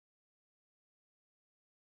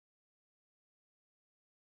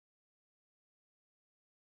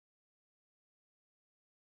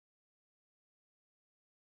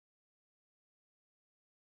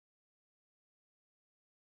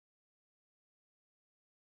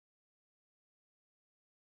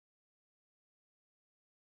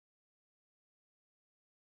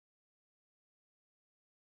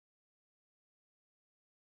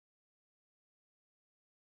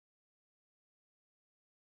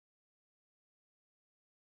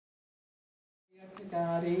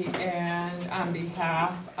And on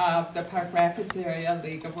behalf of the Park Rapids Area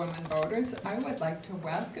League of Women Voters, I would like to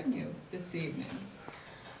welcome you this evening.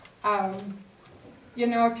 You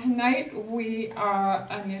know, tonight we are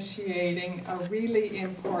initiating a really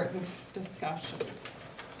important discussion.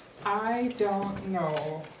 I don't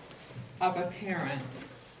know of a parent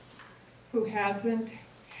who hasn't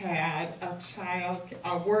had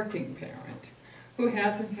a working parent, who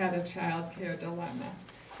hasn't had a child care dilemma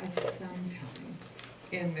at some time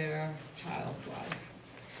in their child's life.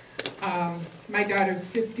 My daughter's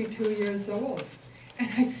 52 years old, and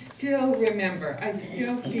I still remember, I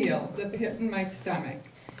still feel the pit in my stomach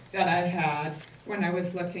that I had when I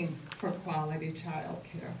was looking for quality child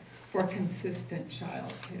care, for consistent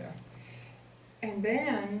child care. And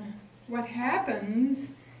then what happens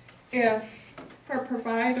if her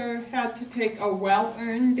provider had to take a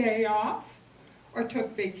well-earned day off or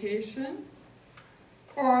took vacation?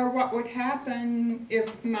 Or what would happen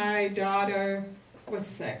if my daughter was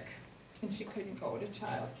sick and she couldn't go to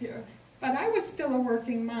child care? But I was still a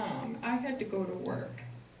working mom. I had to go to work.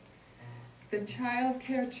 The child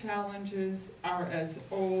care challenges are as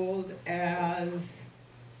old as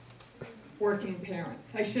working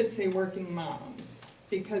parents. I should say working moms,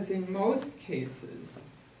 because in most cases,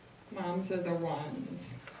 moms are the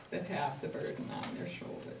ones that have the burden on their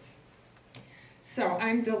shoulders. So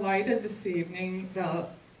I'm delighted this evening the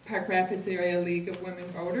Park Rapids Area League of Women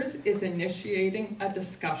Voters is initiating a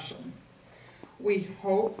discussion. We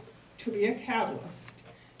hope to be a catalyst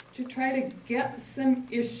to try to get some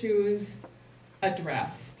issues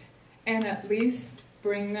addressed and at least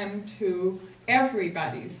bring them to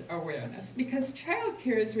everybody's awareness, because child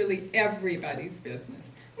care is really everybody's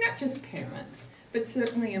business, not just parents, but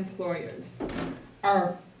certainly employers,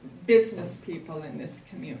 are business people in this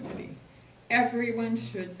community. Everyone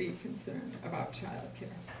should be concerned about child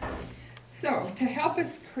care. So, to help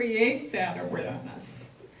us create that awareness,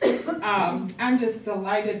 I'm just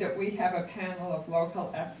delighted that we have a panel of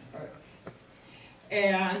local experts.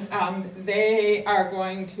 And they are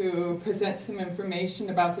going to present some information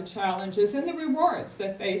about the challenges and the rewards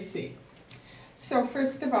that they see. So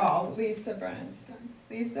first of all, Lisa Branston.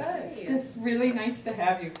 Lisa, it's just really nice to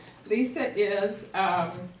have you. Lisa is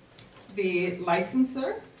the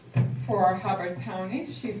licensor for Hubbard County.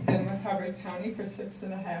 She's been with Hubbard County for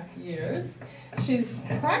 6.5 years. She's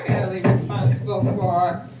primarily responsible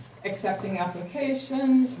for accepting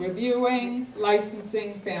applications, reviewing,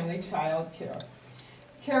 licensing family child care.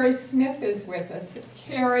 Carrie Smith is with us.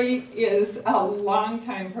 Carrie is a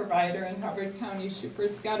longtime provider in Hubbard County. She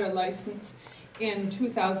first got her license in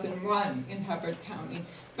 2001 in Hubbard County.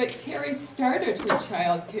 But Carrie started her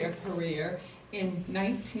child care career in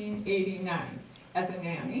 1989 as a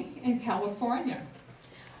nanny in California.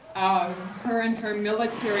 Her and her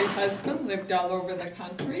military husband lived all over the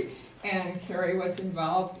country, and Carrie was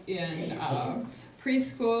involved in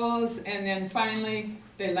preschools, and then finally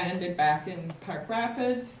they landed back in Park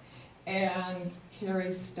Rapids, and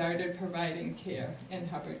Carrie started providing care in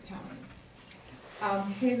Hubbard County.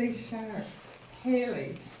 Haley Sharp.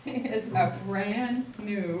 Haley is a brand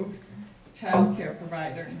new child care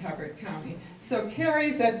provider in Hubbard County. So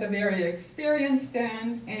Carrie's at the very experienced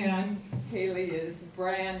end, and Haley is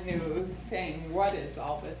brand new, saying, what is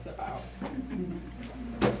all this about?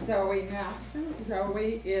 Zoe Matson.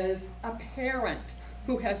 Zoe is a parent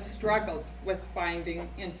who has struggled with finding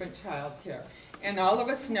infant child care. And all of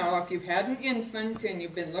us know, if you've had an infant and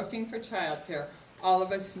you've been looking for child care, all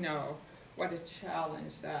of us know what a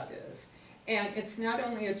challenge that is. And it's not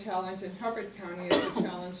only a challenge in Hubbard County, it's a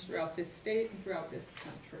challenge throughout this state and throughout this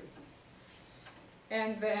country.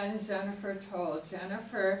 And then Jennifer Toll.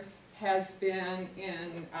 Jennifer has been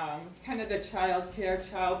in kind of the child care,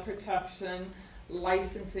 child protection,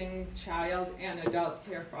 licensing child and adult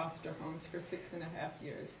care foster homes for 6.5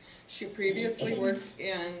 years. She previously worked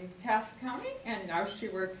in Cass County, and now she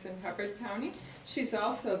works in Hubbard County. She's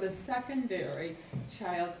also the secondary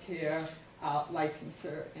child care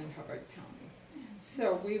licensor in Hubbard County.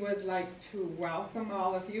 So we would like to welcome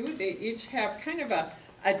all of you. They each have kind of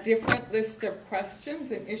a different list of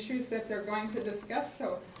questions and issues that they're going to discuss.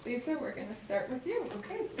 So Lisa, we're going to start with you.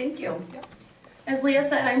 Okay, thank you. Yep. As Leah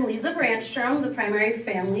said, I'm Lisa Brandstrom, the primary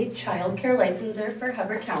family child care licensor for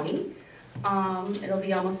Hubbard County. It'll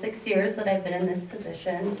be almost 6 years that I've been in this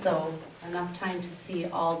position, so enough time to see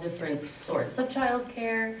all different sorts of child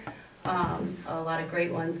care. A lot of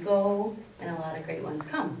great ones go, and a lot of great ones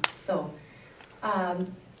come. So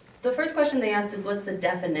the first question they asked is, what's the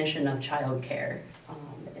definition of child care?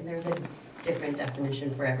 And there's a different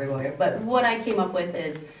definition for everywhere, but what I came up with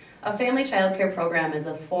is A family child care program is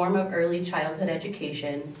a form of early childhood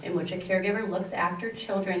education in which a caregiver looks after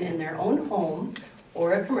children in their own home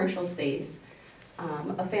or a commercial space.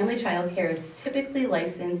 A family child care is typically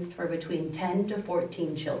licensed for between 10 to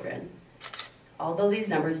 14 children, although these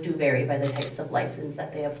numbers do vary by the types of license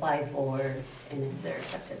that they apply for and if they're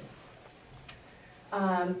accepted.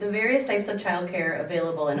 The various types of childcare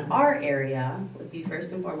available in our area would be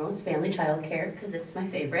first and foremost family childcare, because it's my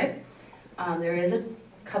favorite. There is a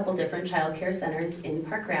couple different childcare centers in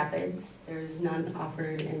Park Rapids. There's none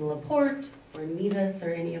offered in LaPorte or Nevis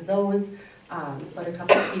or any of those, but a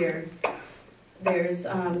couple here. There's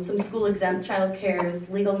some school exempt childcares,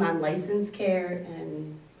 legal non-licensed care,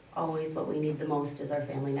 and always what we need the most is our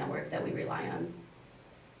family network that we rely on.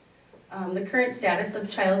 The current status of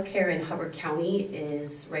childcare in Hubbard County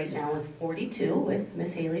is right now is 42, with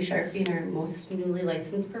Miss Haley Sharp being our most newly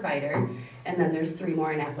licensed provider, and then there's 3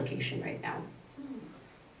 more in application right now.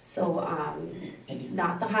 So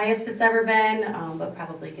not the highest it's ever been, but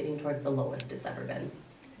probably getting towards the lowest it's ever been.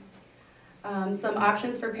 Some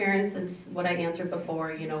options for parents is what I answered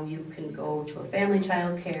before. You know, you can go to a family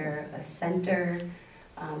childcare, a center,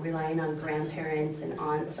 relying on grandparents and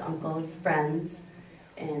aunts, uncles, friends,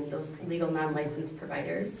 and those legal non-licensed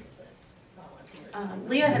providers.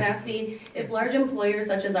 Leah had asked me if large employers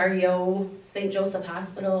such as REO, St. Joseph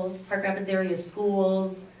Hospitals, Park Rapids area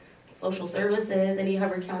schools, social services, any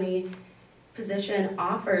Hubbard County position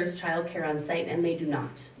offers childcare on site, and they do not.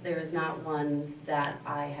 There is not one that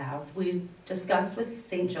I have. We discussed with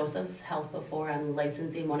St. Joseph's Health before on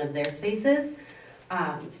licensing one of their spaces,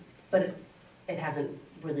 but it hasn't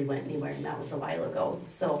really went anywhere, and that was a while ago.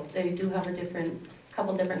 So they do have a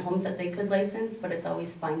couple different homes that they could license, but it's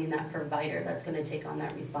always finding that provider that's going to take on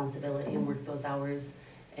that responsibility and work those hours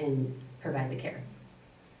and provide the care.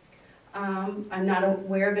 I'm not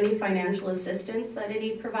aware of any financial assistance that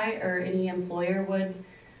any provider or any employer would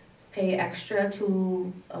pay extra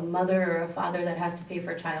to a mother or a father that has to pay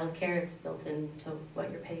for child care. It's built into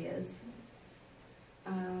what your pay is.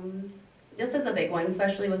 This is a big one,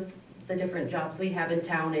 especially with the different jobs we have in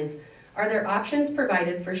town, is are there options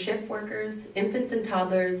provided for shift workers, infants and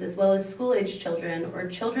toddlers, as well as school-age children or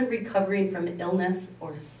children recovering from illness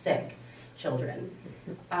or sick children?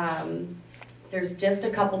 There's just a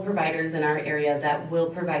couple providers in our area that will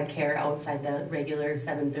provide care outside the regular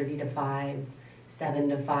 7:30 to 5, 7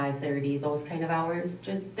 to 5:30, those kind of hours.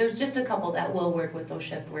 There's just a couple that will work with those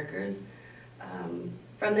shift workers.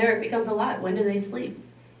 From there, it becomes a lot. When do they sleep?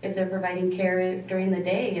 If they're providing care during the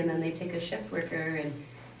day and then they take a shift worker, and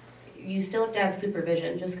you still have to have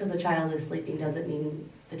supervision. Just because a child is sleeping doesn't mean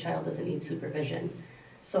the child doesn't need supervision.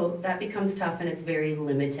 So that becomes tough, and it's very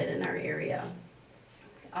limited in our area.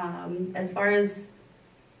 As far as,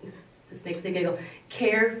 this makes me giggle,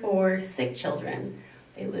 care for sick children,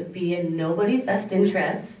 it would be in nobody's best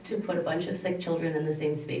interest to put a bunch of sick children in the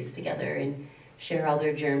same space together and share all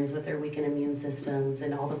their germs with their weakened immune systems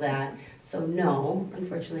and all of that. So no,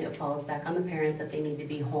 unfortunately it falls back on the parent that they need to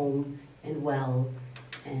be home and well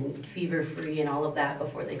and fever-free and all of that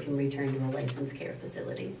before they can return to a licensed care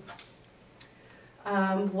facility.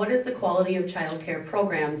 What is the quality of child care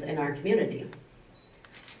programs in our community?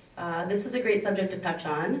 This is a great subject to touch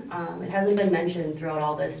on. It hasn't been mentioned throughout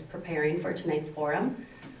all this preparing for tonight's forum,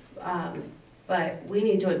 but we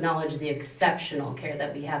need to acknowledge the exceptional care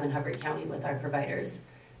that we have in Hubbard County with our providers.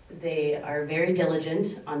 They are very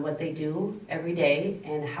diligent on what they do every day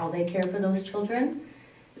and how they care for those children.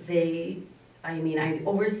 I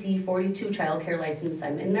oversee 42 child care licenses.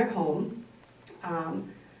 I'm in their home.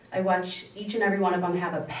 I watch each and every one of them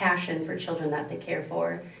have a passion for children that they care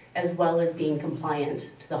for, as well as being compliant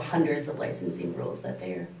to the hundreds of licensing rules that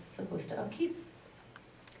they're supposed to upkeep.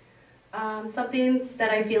 Something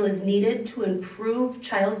that I feel is needed to improve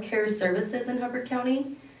child care services in Hubbard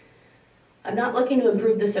County. I'm not looking to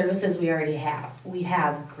improve the services we already have. We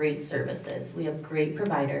have great services. We have great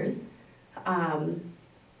providers.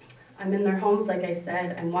 I'm in their homes, like I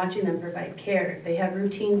said. I'm watching them provide care. They have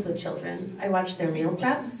routines with children. I watch their meal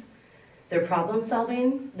preps, their problem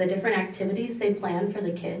solving, the different activities they plan for the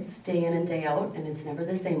kids day in and day out, and it's never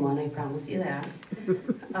the same one, I promise you that.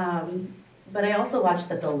 But I also watch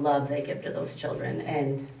the love they give to those children,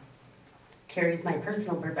 and Carrie's my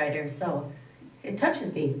personal provider, so it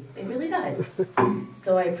touches me. It really does.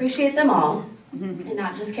 So I appreciate them all, and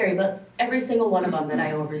not just Carrie, but every single one of them that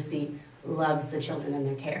I oversee loves the children in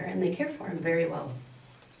their care, and they care for them very well.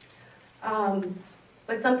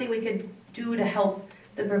 But something we could do to help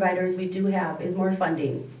the providers we do have is more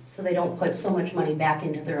funding, so they don't put so much money back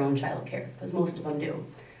into their own child care, because most of them do.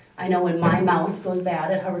 I know when my mouse goes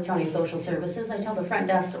bad at Hubbard County Social Services, I tell the front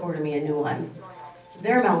desk to order me a new one.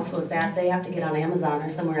 their mouse goes bad, they have to get on Amazon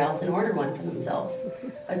or somewhere else and order one for themselves.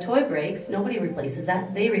 A toy breaks, nobody replaces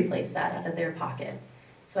that, they replace that out of their pocket.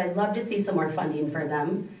 So I'd love to see some more funding for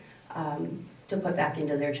them to put back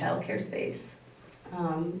into their childcare space.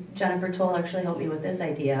 Jennifer Toll actually helped me with this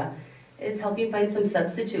idea, is helping find some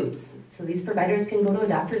substitutes. So these providers can go to a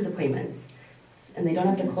doctor's appointments and they don't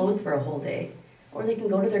have to close for a whole day. Or they can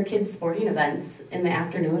go to their kids' sporting events in the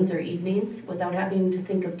afternoons or evenings without having to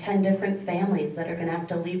think of 10 different families that are gonna have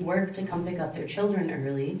to leave work to come pick up their children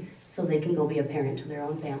early so they can go be a parent to their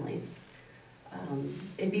own families.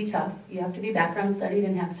 It'd be tough. You have to be background studied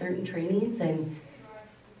and have certain trainings, and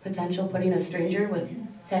potential putting a stranger with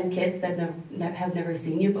 10 kids that have never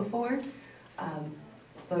seen you before.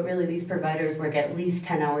 But really these providers work at least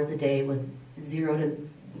 10 hours a day with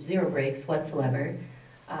zero breaks whatsoever.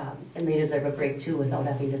 And they deserve a break too without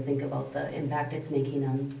having to think about the impact it's making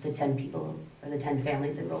on the 10 people or the 10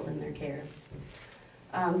 families enrolled in their care.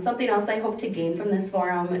 Something else I hope to gain from this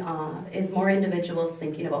forum is more individuals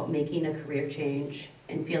thinking about making a career change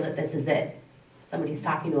and feel that this is it. Somebody's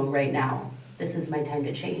talking to them right now. This is my time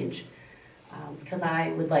to change. Because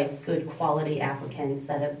I would like good quality applicants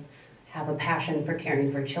that have a passion for caring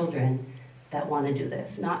for children that want to do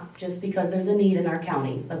this. Not just because there's a need in our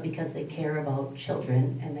county, but because they care about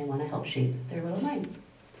children and they want to help shape their little minds.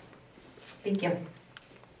 Thank you.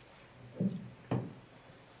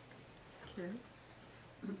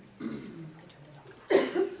 Yeah,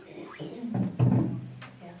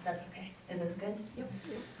 that's okay. Is this good? Yep.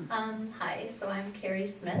 Hi, so I'm Carrie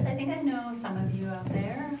Smith. I think I know some of you out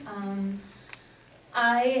there.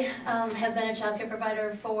 I have been a childcare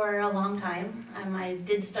provider for a long time. I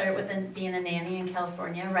did start with being a nanny in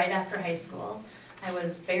California right after high school. I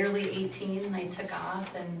was barely 18 and I took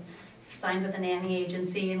off and signed with a nanny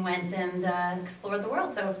agency and went and explored the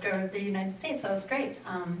world. So I was the United States, so it was great.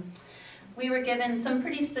 We were given some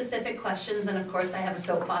pretty specific questions, and of course I have a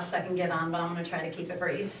soapbox I can get on, but I'm going to try to keep it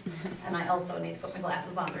brief. And I also need to put my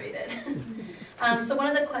glasses on to read it. So one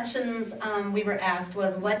of the questions we were asked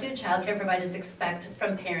was, what do childcare providers expect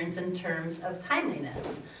from parents in terms of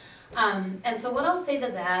timeliness? And so what I'll say to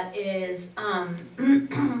that is,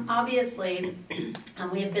 obviously,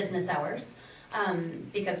 we have business hours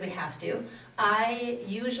because we have to. I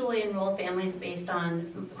usually enroll families based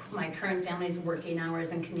on my current family's working hours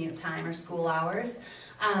and commute time or school hours.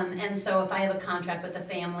 And so if I have a contract with a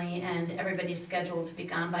family and everybody's scheduled to be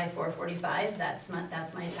gone by 4:45, that's my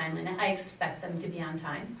time limit. I expect them to be on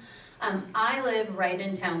time. I live right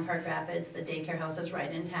in town, Park Rapids. The daycare house is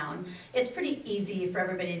right in town. It's pretty easy for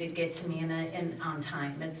everybody to get to me on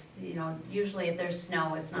time. It's, you know, usually if there's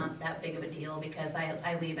snow, it's not that big of a deal because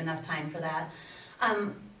I leave enough time for that.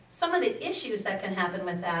 Some of the issues that can happen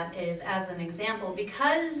with that is, as an example,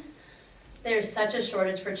 because there's such a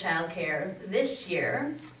shortage for childcare, this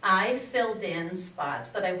year I filled in spots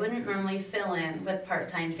that I wouldn't normally fill in with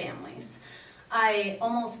part-time families. I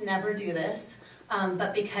almost never do this,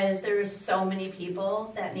 but because there's so many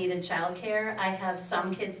people that needed childcare, I have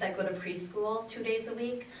some kids that go to preschool 2 days a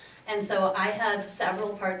week, and so I have several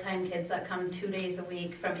part-time kids that come 2 days a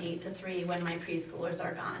week from 8 to 3 when my preschoolers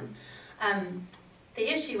are gone. The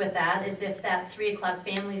issue with that is if that 3 o'clock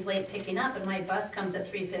family's late picking up and my bus comes at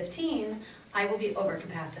 3:15, I will be over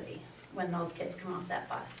capacity when those kids come off that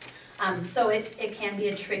bus. So it can be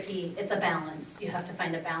it's a balance. You have to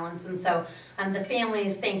find a balance. And so the family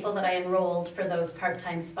is thankful that I enrolled for those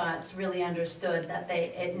part-time spots, really understood that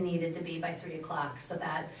it needed to be by 3 o'clock so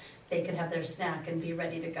that they could have their snack and be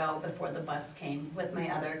ready to go before the bus came with my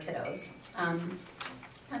other kiddos.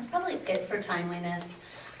 That's probably it for timeliness.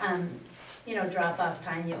 You know, drop-off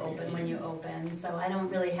time, you open when you open. So I don't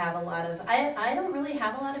really have a lot of, I don't really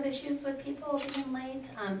have a lot of issues with people being late.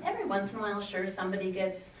 Every once in a while, sure, somebody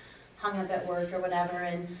gets hung up at work or whatever,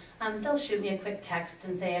 and they'll shoot me a quick text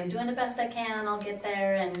and say, I'm doing the best I can, I'll get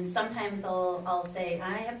there. And sometimes I'll say,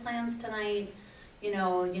 I have plans tonight, you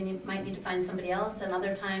know, might need to find somebody else. And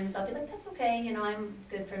other times I'll be like, that's okay, you know, I'm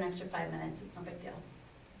good for an extra 5 minutes, it's no big deal.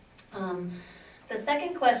 The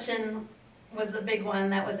second question was the big one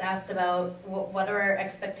that was asked about what are our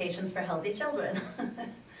expectations for healthy children.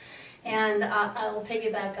 And I'll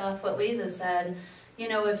piggyback off what Lisa said. You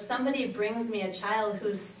know, if somebody brings me a child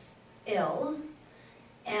who's ill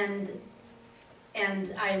and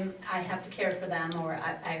I have to care for them, or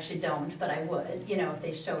I actually don't, but I would, you know, if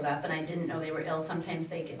they showed up and I didn't know they were ill, sometimes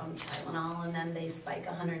they give them Tylenol and then they spike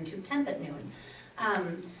 102 temp at noon.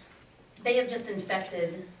 They have just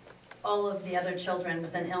infected all of the other children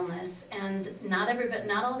with an illness, and not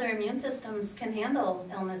all their immune systems can handle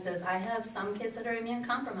illnesses. I have some kids that are immune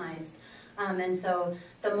compromised. And so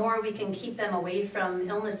the more we can keep them away from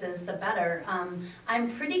illnesses, the better.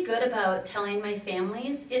 I'm pretty good about telling my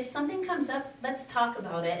families, if something comes up, let's talk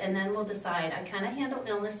about it, and then we'll decide. I kind of handle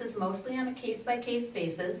illnesses mostly on a case-by-case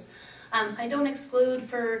basis. I don't exclude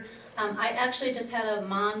for, I actually just had a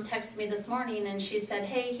mom text me this morning, and she said,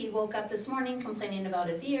 hey, he woke up this morning complaining about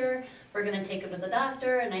his ear. We're going to take him to the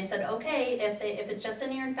doctor. And I said, okay, if it's just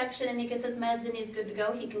an ear infection and he gets his meds and he's good to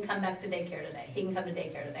go, he can come back to daycare today. He can come to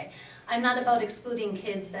daycare today. I'm not about excluding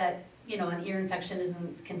kids that, you know, an ear infection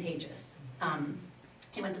isn't contagious.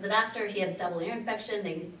 He went to the doctor. He had a double ear infection.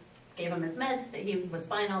 They gave him his meds. He was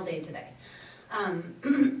fine all day today.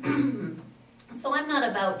 So I'm not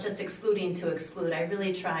about just excluding to exclude. I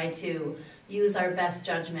really try to use our best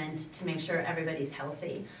judgment to make sure everybody's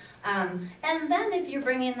healthy. And then if you're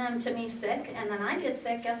bringing them to me sick and then I get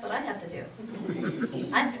sick, guess what I have to do?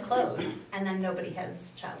 I have to close, and then nobody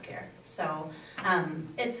has childcare. So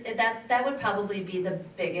that would probably be the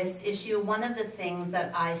biggest issue. One of the things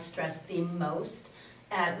that I stress the most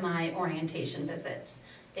at my orientation visits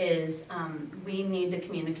is we need to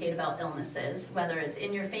communicate about illnesses, whether it's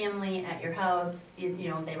in your family, at your house, you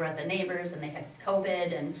know, they were at the neighbors and they had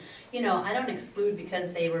COVID, and, you know, I don't exclude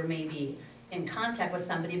because they were maybe in contact with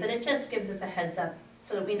somebody, but it just gives us a heads up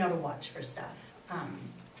so that we know to watch for stuff.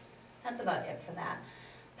 That's about it for that.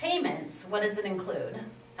 Payments, what does it include?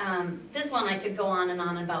 This one I could go on and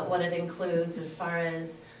on about what it includes as far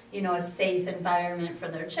as, you know, a safe environment for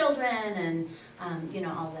their children, and you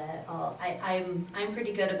know, all that. I'm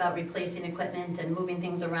pretty good about replacing equipment and moving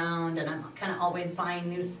things around, and I'm kind of always buying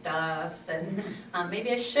new stuff. And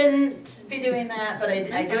maybe I shouldn't be doing that, but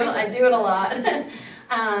I do it a lot.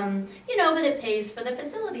 You know, but it pays for the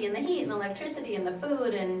facility and the heat and the electricity and the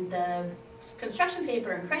food and the construction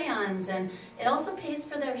paper and crayons, and it also pays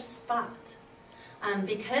for their spot.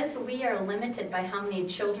 Because we are limited by how many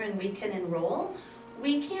children we can enroll,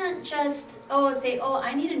 we can't just, say,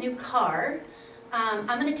 I need a new car.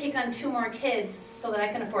 I'm going to take on 2 more kids so that I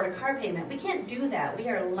can afford a car payment. We can't do that. We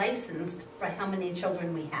are licensed by how many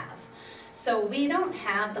children we have. So we don't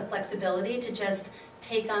have the flexibility to just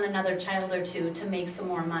take on another child or 2 to make some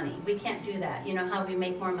more money. We can't do that. You know how we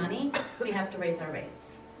make more money? We have to raise our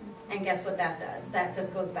rates. And guess what that does? That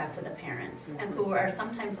just goes back to the parents, and who are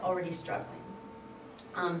sometimes already struggling.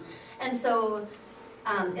 And so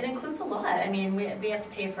it includes a lot. I mean, we have to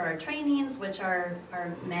pay for our trainings, which are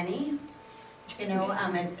many. You know,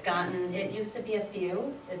 it used to be a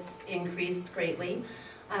few. It's increased greatly.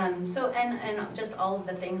 So, and just all of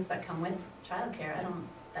the things that come with childcare.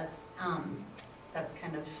 That's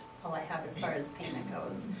kind of all I have as far as payment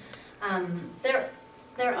goes.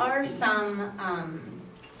 There are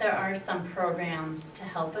some programs to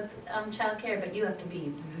help with childcare, but you have to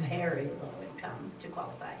be very low income to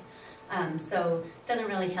qualify. So it doesn't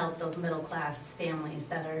really help those middle-class families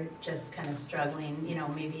that are just kind of struggling, you know,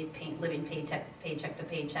 maybe living paycheck to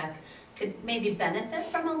paycheck, could maybe benefit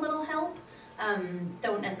from a little help.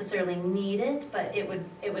 Don't necessarily need it, but it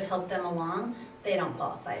would help them along. They don't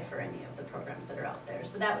qualify for any of the programs that are out there.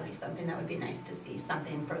 So that would be something that would be nice to see,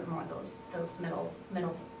 something for more of those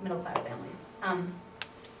middle-class families.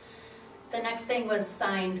 The next thing was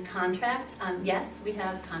signed contract. Yes, we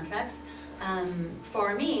have contracts.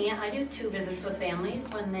 For me, I do 2 visits with families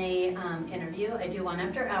when they interview. I do one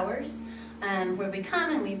after hours, where we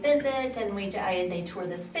come and we visit, and they tour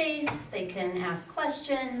the space. They can ask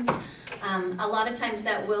questions. A lot of times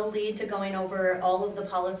that will lead to going over all of the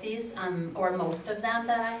policies, or most of them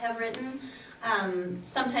that I have written.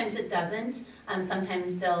 Sometimes it doesn't.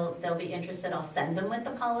 Sometimes they'll be interested. I'll send them with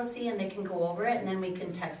the policy and they can go over it, and then we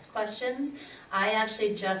can text questions. I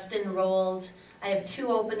actually just enrolled. I have 2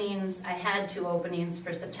 openings. I had 2 openings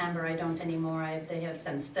for September. I don't anymore. They have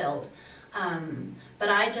since filled. But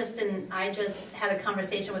I just had a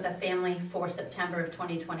conversation with a family for September of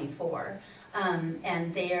 2024.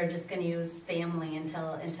 And they are just going to use family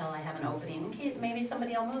until I have an opening. In case maybe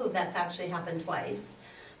somebody will move. That's actually happened twice.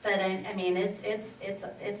 But I mean,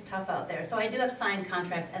 it's tough out there. So I do have signed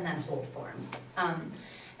contracts and then hold forms.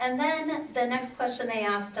 And then the next question they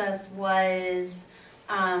asked us was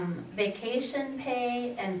vacation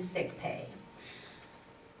pay and sick pay.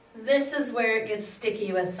 This is where it gets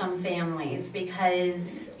sticky with some families,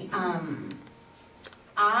 because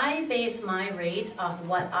I base my rate off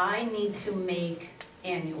what I need to make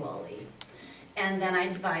annually. And then I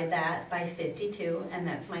divide that by 52, and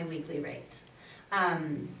that's my weekly rate.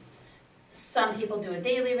 Some people do a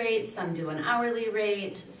daily rate, some do an hourly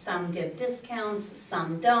rate, some give discounts,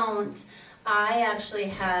 some don't. I actually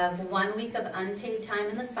have 1 week of unpaid time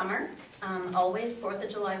in the summer, always 4th of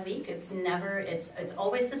July week. It's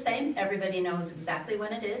always the same. Everybody knows exactly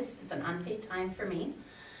when it is. It's an unpaid time for me.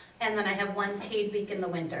 And then I have 1 paid week in the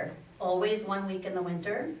winter, always 1 week in the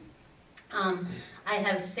winter. I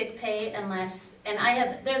have sick pay unless, and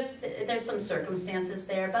there's some circumstances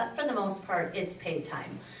there, but for the most part, it's paid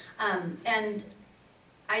time. And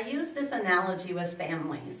I use this analogy with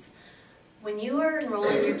families. When you are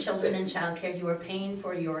enrolling your children in childcare, you are paying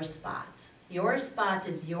for your spot. Your spot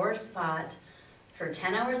is your spot for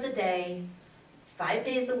 10 hours a day, 5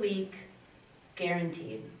 days a week,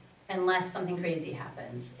 guaranteed, unless something crazy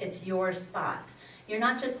happens. It's your spot. You're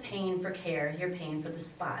not just paying for care, you're paying for the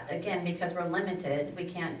spot. Again, because we're limited, we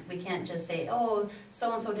can't just say, oh,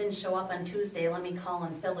 so-and-so didn't show up on Tuesday, let me call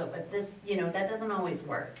and fill it with this. That doesn't always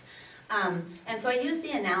work. And so I use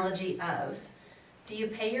the analogy of, do you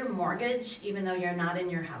pay your mortgage even though you're not in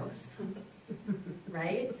your house?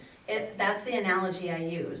 Right? That's the analogy I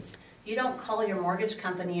use. You don't call your mortgage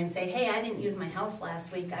company and say, hey, I didn't use my house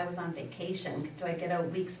last week, I was on vacation. Do I get a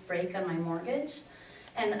week's break on my mortgage?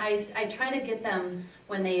 And I try to get them,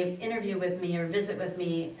 when they interview with me or visit with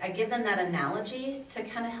me, I give them that analogy to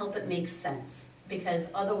kind of help it make sense. Because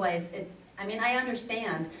otherwise, I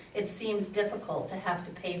understand it seems difficult to have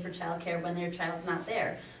to pay for childcare when your child's not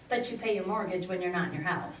there. But you pay your mortgage when you're not in your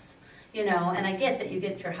house. And I get that you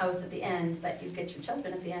get your house at the end, but you get your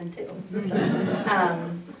children at the end too. So,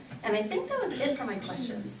 and I think that was it for my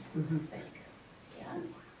questions. I think. Yeah.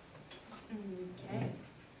 Okay.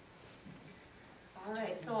 All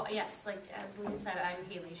right, so yes, like as Lee said, I'm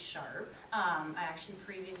Haley Sharp. I actually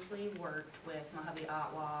previously worked with Mojave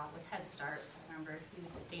Ottawa with Head Start. So I remember you,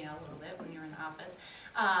 Dana, a little bit when you were in the office.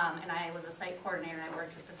 And I was a site coordinator, and I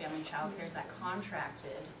worked with the family child cares that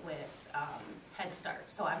contracted with Head Start.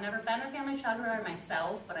 So I've never been a family child care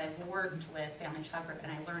myself, but I've worked with family child care,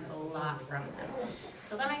 and I learned a lot from them.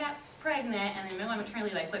 So then I got pregnant, and in the middle of my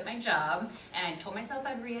maternity leave, I quit my job, and I told myself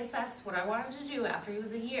I'd reassess what I wanted to do after he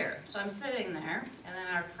was a year. So I'm sitting there, and then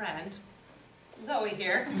our friend, Zoe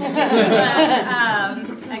here,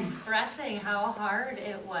 expressing how hard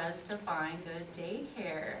it was to find good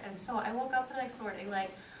daycare. And so I woke up the next morning like,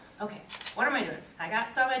 okay, what am I doing? I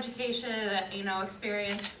got some education,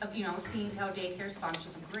 experience of, seeing how daycares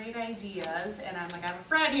function, some great ideas, and I'm like, I have a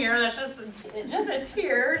friend here that's just in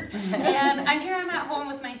tears, and I'm at home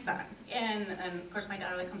with my son, and of course my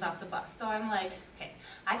daughter comes off the bus, so I'm like, okay,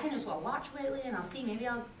 I can just watch Whitley, and I'll see, maybe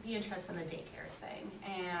I'll be interested in the daycare thing.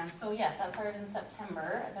 And so yes, that started in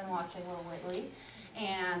September. I've been watching Little Whitley.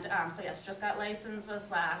 And so yes, just got licensed this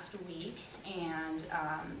last week, and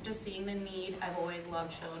just seeing the need. I've always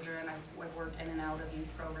loved children. I've worked in and out of youth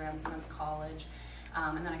programs and then college.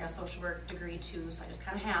 And then I got a social work degree too, so I just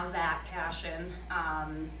kind of have that passion.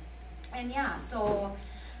 And yeah, so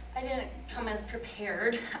I didn't come as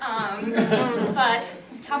prepared, but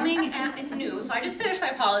coming at new. So I just finished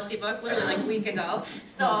my policy book literally like a week ago.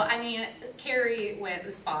 So Carrie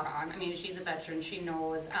went spot on. She's a veteran. She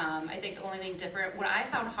knows. I think the only thing different, what I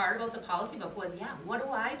found hard about the policy book was, what do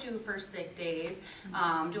I do for sick days?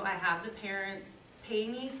 Do I have the parents pay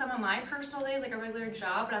me some of my personal days like a regular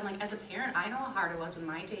job? But I'm like, as a parent, I know how hard it was when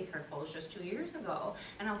my daycare closed just 2 years ago,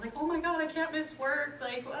 and I was like, oh my God, I can't miss work.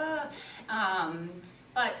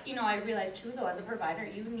 But, I realized too, though, as a provider,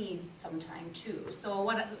 you need some time too. So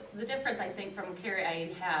the difference, I think, from Carrie,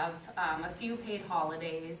 I have a few paid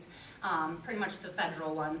holidays, pretty much the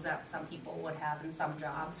federal ones that some people would have in some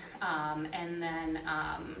jobs. And then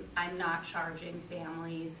I'm not charging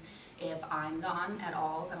families if I'm gone at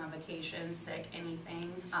all, if I'm on vacation, sick,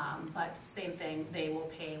 anything. But same thing, they will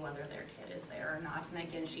pay whether their kid is there or not. And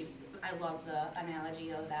again, I love the analogy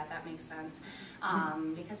of that. That makes sense.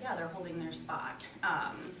 Because they're holding their spot.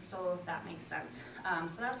 So that makes sense.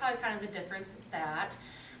 So that's probably kind of the difference with that.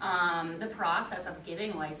 The process of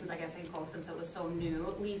getting licensed, I guess I can call, since it was so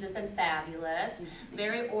new. Lee's has been fabulous,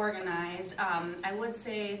 very organized. I would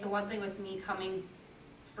say the one thing with me coming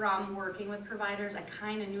from working with providers, I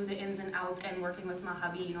kind of knew the ins and outs, and working with my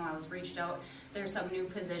hubby, I was reached out. There's some new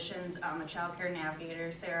positions, a child care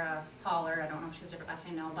navigator, Sarah Holler, I don't know if she was her last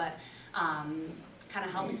name now, but kind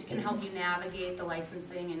of can help you navigate the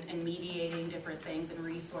licensing and mediating different things and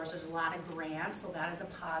resources. There's a lot of grants, so that is a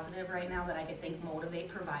positive right now that I could think motivate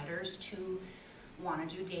providers to want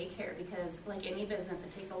to do daycare, because like any business,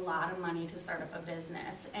 it takes a lot of money to start up a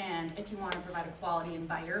business. And if you want to provide a quality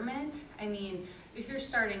environment, I mean, if you're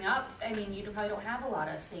starting up, I mean, you probably don't have a lot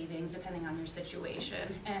of savings depending on your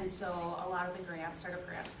situation. And so a lot of the grants, startup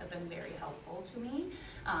grants, have been very helpful to me.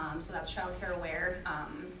 So that's Child Care Aware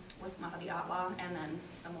with Mahadi Atla, and then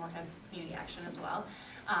the Moorhead Community Action as well.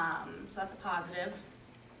 So that's a positive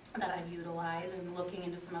that I've utilized, and looking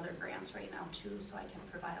into some other grants right now too, so I can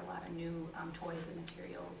provide a lot of new toys and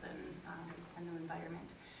materials and a new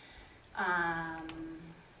environment.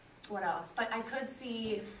 What else? But I could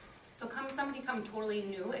see, so somebody come totally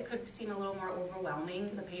new, it could seem a little more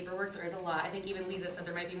overwhelming, the paperwork. There is a lot. I think even Lisa said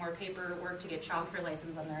there might be more paperwork to get child care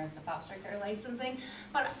license than there is to foster care licensing.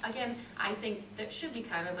 But again, I think that should be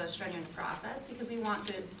kind of a strenuous process, because we want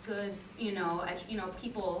good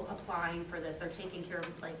people applying for this. They're taking care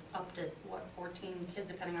of like up to 14 kids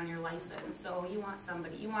depending on your license. So you want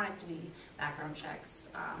it to be background checks,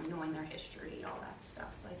 knowing their history, all that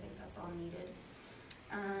stuff. So I think that's all needed.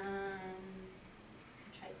 Try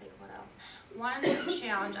to think what else. One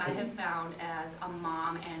challenge I have found as a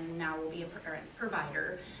mom, and now will be a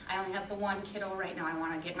provider, I only have the one kiddo right now. I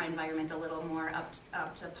want to get my environment a little more up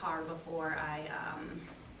to par before I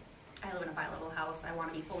live in a bi-level house. I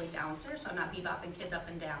want to be fully downstairs, so I'm not bebopping kids up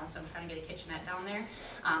and down, so I'm trying to get a kitchenette down there.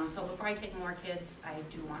 So before I take more kids, I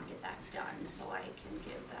do want to get that done so I can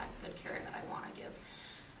give that good care that I want to give.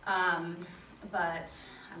 But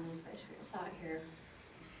I'm losing my train of thought here.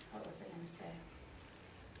 What was I going to say?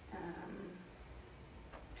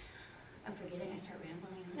 I'm forgetting, I start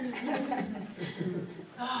rambling.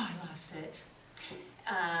 Oh, I lost it.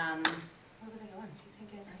 Where was I going? Do you think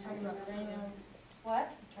I was talking about grants? What?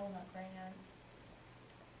 We're talking about grants.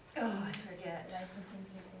 Oh, I forget. Licensing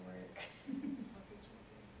paperwork.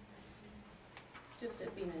 Just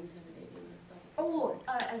it being intimidating with the. Oh,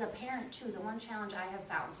 as a parent too, the one challenge I have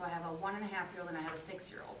found, so I have a 1.5-year-old and I have a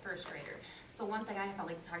 6-year-old, first grader. So one thing I have found,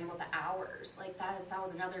 like talking about the hours, like that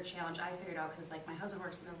was another challenge I figured out, because it's like my husband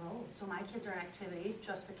works in the road, so my kids are in activity,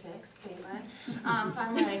 just for kicks, Caitlin. So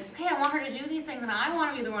I'm like, hey, I want her to do these things, and I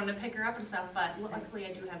want to be the one to pick her up and stuff, but luckily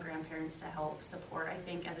I do have grandparents to help support. I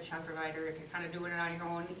think as a child provider, if you're kind of doing it on your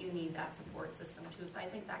own, you need that support system too. So I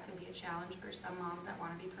think that can be a challenge for some moms that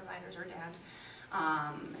want to be providers or dads.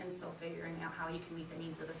 And so figuring out how you can meet the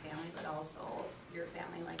needs of the family, but also your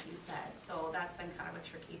family, like you said. So that's been kind of a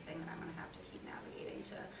tricky thing that I'm going to have to keep navigating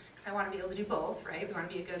because I want to be able to do both, right? We want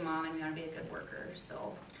to be a good mom and we want to be a good worker.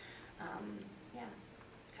 So, yeah,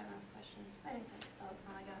 kind of questions. I think that's about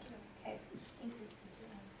all I got. Okay, thank you.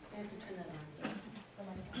 And turn that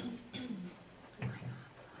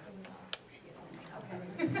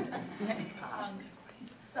on.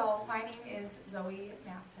 So my name is Zoe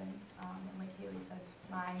Matson, and like Haley said,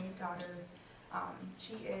 my daughter,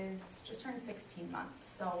 she is just turned 16 months.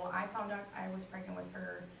 So I found out I was pregnant with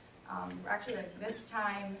her, actually like this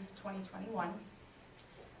time, 2021.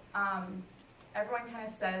 Everyone kind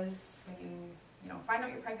of says when you find out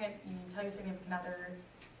you're pregnant, you tell your significant other,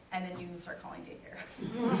 and then you start calling daycare.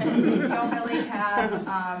 You don't really have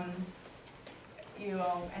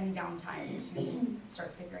any downtime to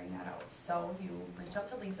start figuring that out. So you reach out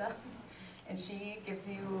to Lisa, and she gives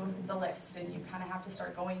you the list, and you kind of have to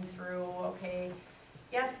start going through, okay,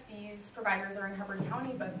 yes, these providers are in Hubbard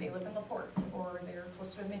County, but they live in LaPorte, or they're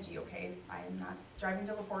close to Bemidji. Okay, I'm not driving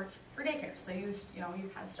to LaPorte for daycare. So you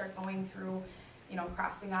kind of start going through,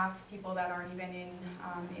 crossing off people that aren't even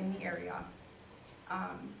in the area.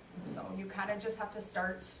 So you kind of just have to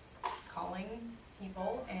start calling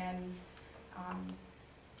people, and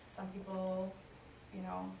some people,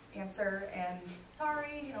 answer and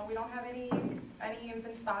sorry, we don't have any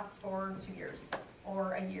infant spots for 2 years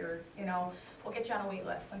or a year. We'll get you on a wait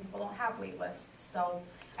list. Some people don't have wait lists. So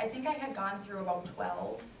I think I had gone through about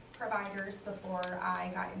 12 providers before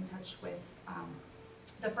I got in touch with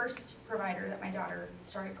the first provider that my daughter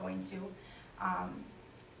started going to.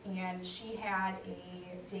 And she had a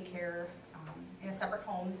daycare in a separate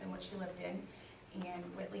home than what she lived in. And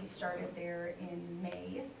Whitley started there in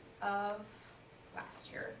May of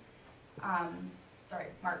last year.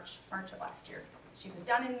 March of last year. She was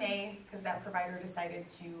done in May because that provider decided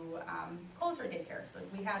to close her daycare. So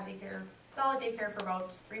we had solid daycare for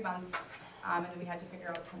about 3 months, and then we had to figure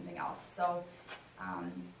out something else. So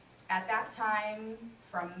at that time,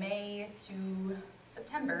 from May to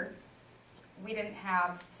September, we didn't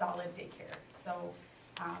have solid daycare. So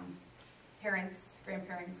parents,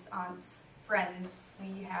 grandparents, aunts, friends,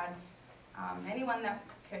 we had anyone that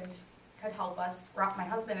could help us. My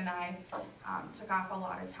husband and I took off a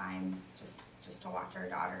lot of time just to watch our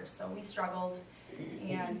daughter. So we struggled,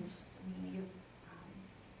 and we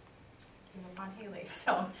came upon Haley.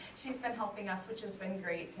 So she's been helping us, which has been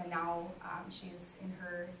great, and now she's in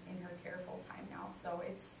her care full time now. So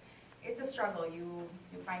it's a struggle. You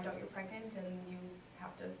find out you're pregnant and you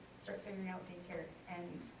have to start figuring out daycare.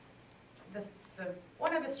 And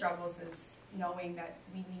one of the struggles is knowing that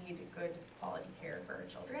we need good quality care for our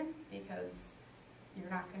children, because you're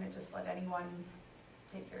not going to just let anyone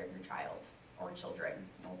take care of your child or children,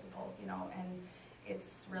 multiple, and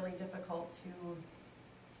it's really difficult to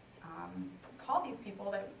call these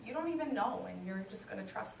people that you don't even know, and you're just going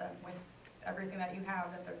to trust them with everything that you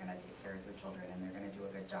have, that they're going to take care of your children and they're going to do a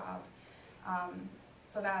good job.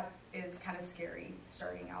 So that is kind of scary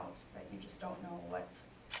starting out, that you just don't know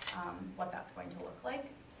what that's going to look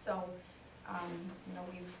like. So,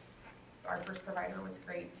 our first provider was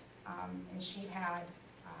great, and she had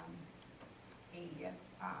a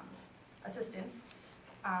assistant,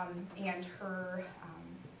 and her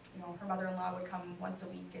her mother-in-law would come once a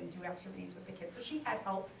week and do activities with the kids. So she had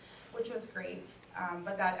help, which was great.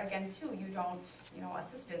 But that, again, too, you don't,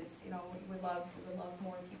 assistants, we would love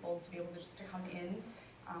more people to be able to come in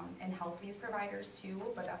and help these providers too.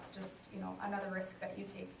 But that's just, another risk that you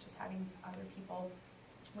take, just having other people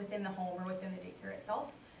within the home or within the daycare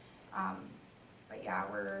itself. But yeah,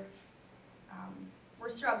 we're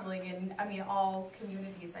struggling in, all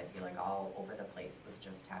communities, I feel like, all over the place with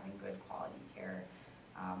just having good quality care,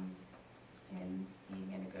 and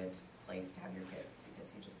being in a good place to have your kids,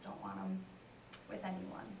 because you just don't want them with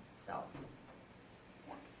anyone. So,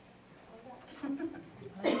 yeah.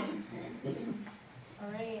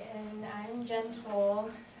 All right, and I'm Jen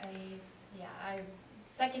Toll. I'm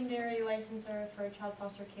secondary licensor for child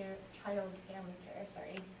foster care, family child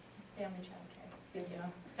care. Thank you.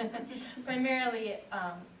 Primarily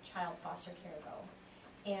child foster care though.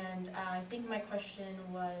 And I think my question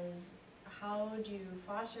was, how do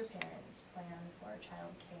foster parents plan for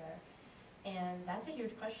child care? And that's a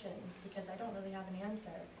huge question, because I don't really have an answer.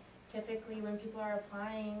 Typically when people are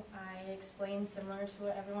applying, I explain similar to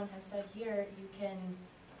what everyone has said here. You can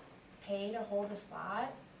pay to hold a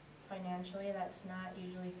spot. Financially, that's not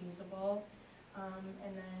usually feasible.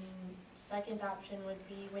 And then second option would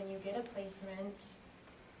be, when you get a placement,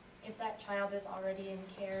 if that child is already in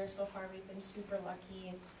care. So far we've been super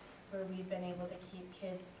lucky where we've been able to keep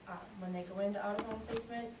kids when they go into out-of-home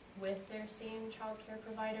placement with their same child care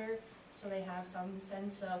provider, so they have some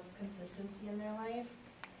sense of consistency in their life.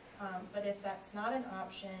 But if that's not an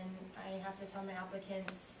option, I have to tell my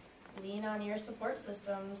applicants, lean on your support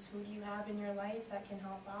systems. Who do you have in your life that can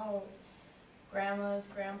help out? Grandmas,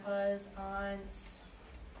 grandpas, aunts,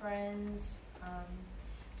 friends.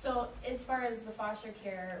 So as far as the foster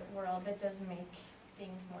care world, that does make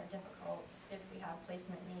things more difficult if we have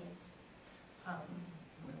placement needs.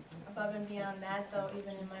 Above and beyond that though,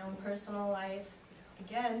 even in my own personal life,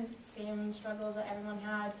 again, same struggles that everyone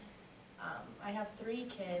had. I have 3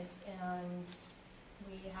 kids, and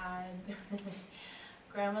we had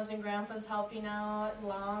grandmas and grandpas helping out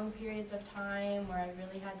long periods of time where I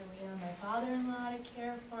really had to lean on my father-in-law to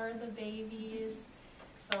care for the babies.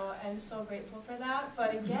 So I'm so grateful for that.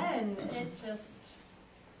 But again, it just,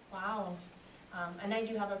 wow. And I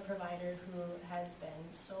do have a provider who has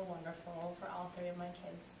been so wonderful for all 3 of my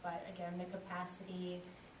kids. But again, the capacity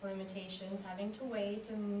limitations, having to wait,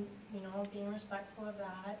 and being respectful of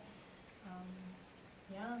that.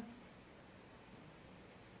 Yeah. I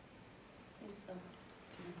think so.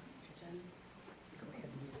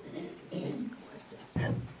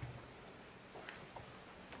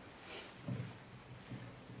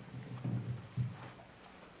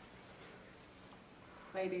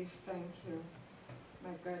 Ladies, thank you.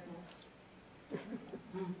 My goodness.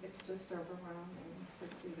 It's just overwhelming to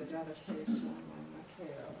see the dedication and the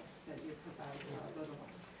care that you provide to our little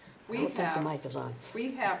ones.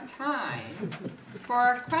 We have time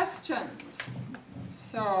for questions.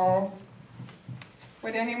 So,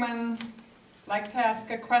 would anyone like to ask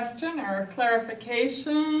a question or a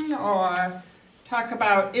clarification or talk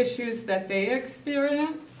about issues that they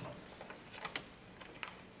experience?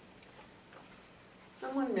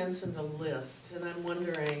 Someone mentioned a list, and I'm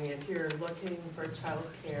wondering, if you're looking for child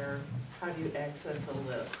care, how do you access a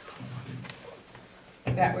list?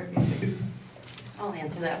 That would be nice. I'll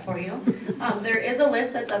answer that for you. There is a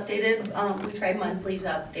list that's updated. We try monthly to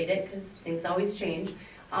update it because things always change.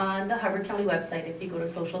 On the Hubbard County website, if you go to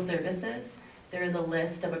social services, there is a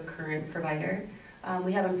list of a current provider.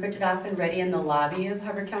 We have them printed off and ready in the lobby of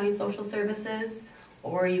Hubbard County Social Services,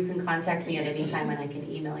 or you can contact me at any time and I can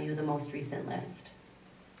email you the most recent list.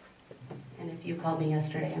 And if you called me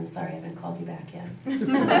yesterday, I'm sorry I haven't called you back yet.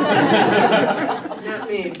 Not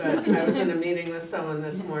me, but I was in a meeting with someone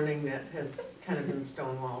this morning that has kind of been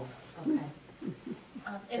stonewalled Okay.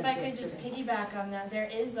 If I could just piggyback on that, there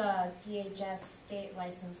is a DHS state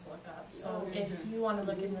license lookup. So if you want to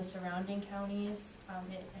look in the surrounding counties,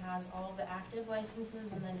 it has all of the active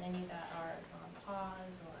licenses and then any that are on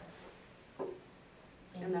pause or.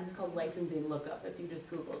 And that's called licensing lookup. If you just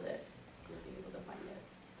Googled it, you'll be able to find it.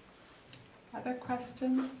 Other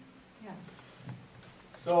questions? Yes.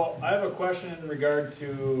 So I have a question in regard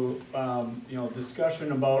to,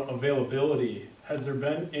 discussion about availability. Has there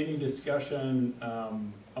been any discussion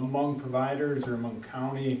among providers or among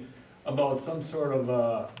county about some sort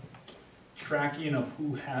of tracking of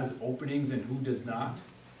who has openings and who does not?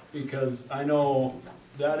 Because I know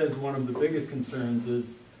that is one of the biggest concerns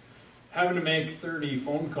is having to make 30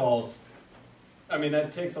 phone calls. I mean,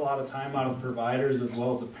 that takes a lot of time out of providers as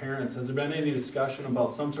well as the parents. Has there been any discussion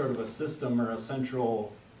about some sort of a system or a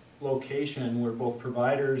central location where both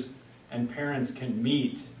providers and parents can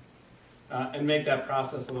meet and make that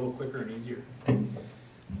process a little quicker and easier?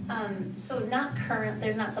 So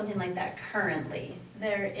there's not something like that currently.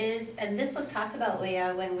 There is, and this was talked about,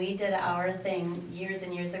 Leah, when we did our thing years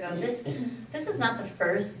and years ago. This is not the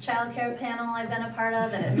first child care panel I've been a part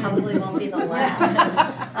of, and it probably won't be the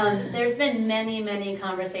last. There's been many, many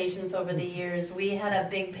conversations over the years. We had a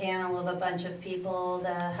big panel of a bunch of people,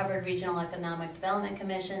 the Hubbard Regional Economic Development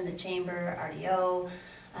Commission, the Chamber, RDO,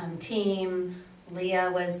 team.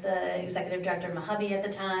 Leah was the executive director of Mojave at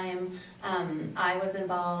the time. I was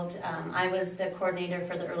involved. I was the coordinator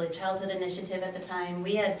for the Early Childhood Initiative at the time.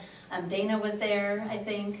 We had, Dana was there, I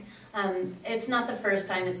think. It's not the first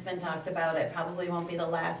time it's been talked about. It probably won't be the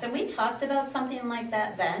last. And we talked about something like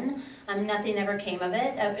that then. Nothing ever came of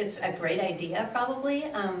it. It's a great idea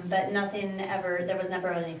probably, but there was never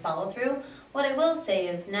any follow through. What I will say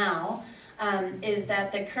is now, is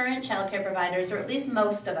that the current child care providers, or at least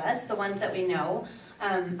most of us, the ones that we know,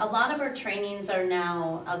 a lot of our trainings are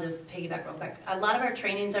now, I'll just piggyback real quick, a lot of our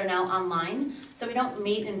trainings are now online, so we don't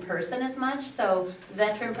meet in person as much, so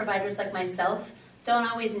veteran providers like myself don't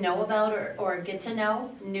always know about or get to know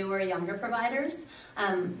newer, younger providers,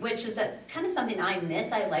 which is kind of something I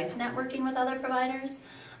miss. I liked networking with other providers,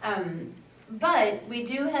 but we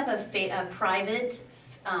do have a private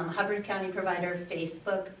Hubbard County provider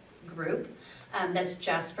Facebook group that's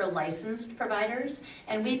just for licensed providers,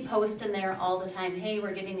 and we post in there all the time, hey,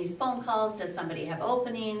 we're getting these phone calls, does somebody have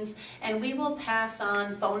openings? And we will pass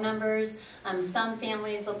on phone numbers. Some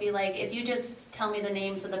families will be like, if you just tell me the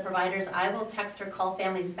names of the providers, I will text or call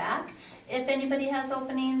families back if anybody has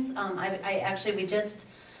openings.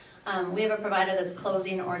 We have a provider that's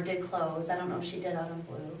closing or did close. I don't know if she did out on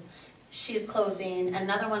Blue. She's closing,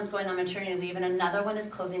 another one's going on maternity leave, and another one is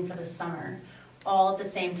closing for the summer, all at the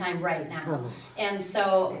same time right now. And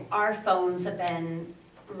so our phones have been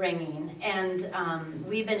ringing, and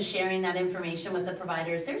we've been sharing that information with the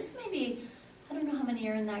providers. There's maybe, I don't know how many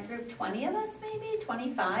are in that group, 20 of us maybe,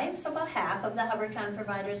 25, so about half of the Hubbard County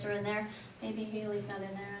providers are in there. Maybe Haley's not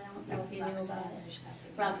in there, I don't know if you knew about it.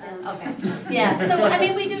 Roxanne, okay. Yeah, so I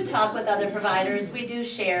mean, we do talk with other providers, we do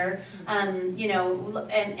share, and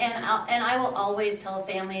I will always tell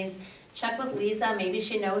families, check with Lisa, maybe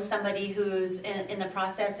she knows somebody who's in the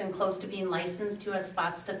process and close to being licensed who has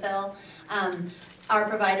spots to fill. Our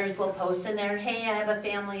providers will post in there, hey, I have a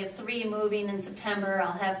family of 3 moving in September,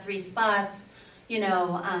 I'll have 3 spots,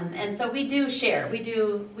 and so we do share, we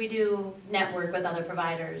do network with other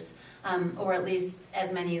providers, or at least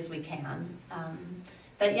as many as we can.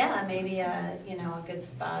 But yeah, maybe a good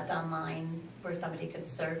spot online where somebody could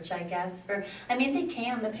search, I guess. The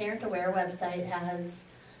Parent Aware website has,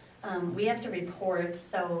 we have to report,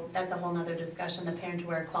 so that's a whole nother discussion, the Parent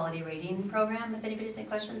Aware Quality Rating Program, if anybody's any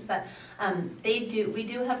questions, but we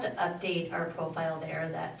do have to update our profile there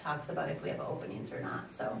that talks about if we have openings or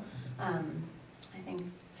not, so I think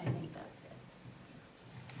that's it.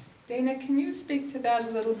 Dana, can you speak to that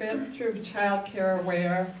a little bit through Child Care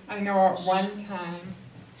Aware? I know at one time.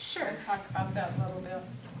 Sure. Talk about that a little bit.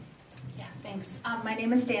 Yeah, thanks. My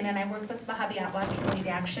name is Dana, and I work with Mojave Lead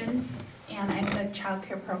Action, and I'm the Child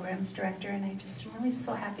Care Programs Director, and I'm just really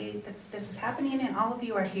so happy that this is happening and all of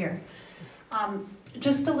you are here.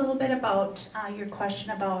 Just a little bit about your question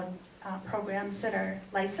about programs that are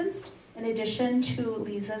licensed. In addition to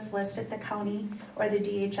Lisa's list at the county or the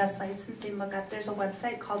DHS licensing lookup, there's a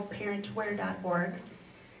website called parentaware.org.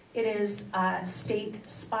 It is a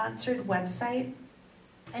state-sponsored website,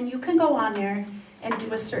 and you can go on there and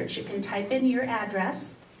do a search. You can type in your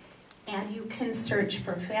address, and you can search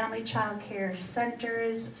for family child care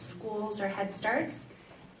centers, schools, or Head Starts,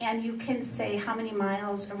 and you can say how many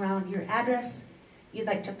miles around your address you'd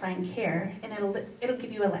like to find care, and it'll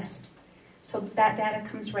give you a list. So that data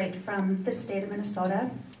comes right from the state of Minnesota.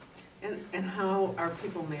 And how are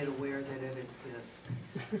people made aware that it exists?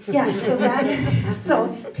 Yeah, so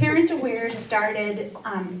Parent Aware started,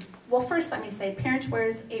 well, first let me say, Parent Aware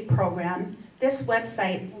is a program. This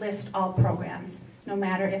website lists all programs, no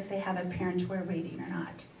matter if they have a Parent Aware rating or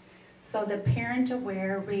not. So the Parent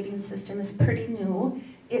Aware rating system is pretty new.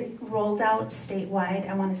 It rolled out statewide,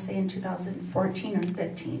 I want to say in 2014 or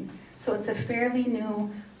 15. So it's a fairly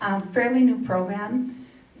new program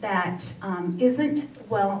that isn't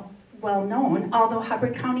well known, although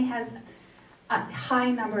Hubbard County has a high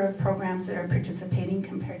number of programs that are participating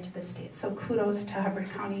compared to the state. So kudos to Hubbard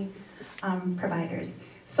County providers.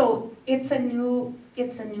 So it's a new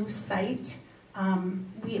site.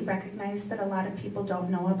 We recognize that a lot of people don't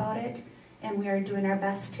know about it, and we are doing our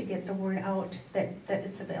best to get the word out that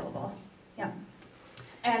it's available. Yeah.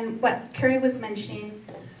 And what Carrie was mentioning,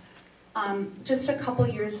 just a couple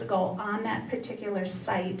years ago on that particular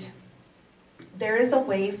site, there is a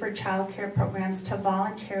way for child care programs to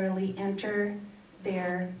voluntarily enter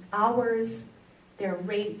their hours, their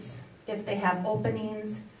rates, if they have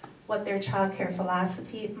openings, what their child care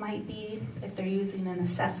philosophy might be, if they're using an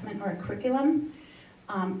assessment or a curriculum.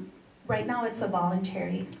 Right now it's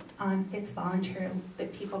voluntary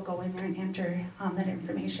that people go in there and enter that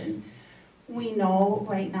information. We know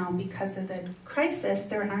right now because of the crisis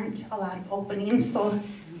there aren't a lot of openings, so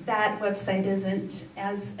that website isn't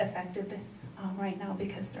as effective right now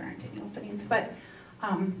because there aren't any openings. But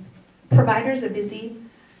providers are busy.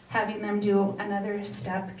 Having them do another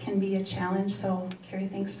step can be a challenge, so Carrie,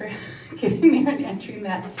 thanks for getting there and entering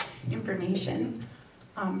that information.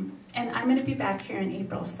 And I'm going to be back here in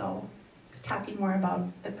April, so talking more about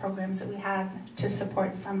the programs that we have to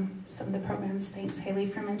support some of the programs. Thanks, Haley,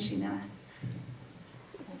 for mentioning us.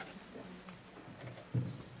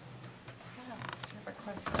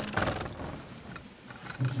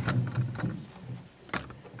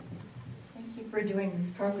 Thank you for doing this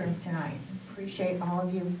program tonight. Appreciate all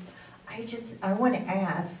of you. I want to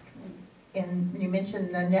ask, and you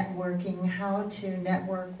mentioned the networking, how to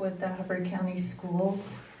network with the Hubbard County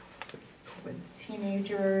schools, with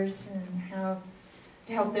teenagers, and how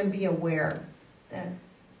to help them be aware that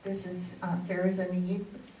this is, there is a need.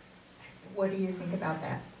 What do you think about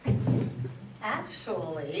that?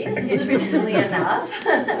 Actually, interestingly enough,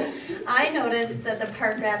 I noticed that the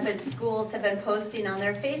Park Rapids schools have been posting on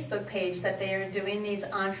their Facebook page that they are doing these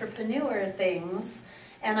entrepreneur things.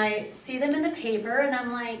 And I see them in the paper and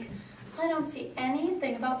I'm like, I don't see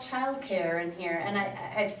anything about childcare in here. And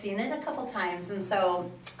I've seen it a couple times. And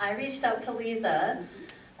so I reached out to Lisa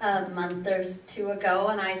a month or two ago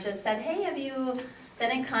and I just said, hey, have you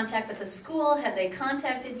been in contact with the school? Have they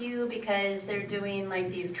contacted you because they're doing like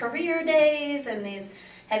these career days and these,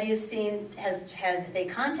 have you seen, have they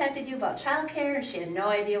contacted you about childcare? And she had no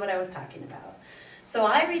idea what I was talking about. So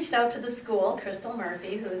I reached out to the school, Crystal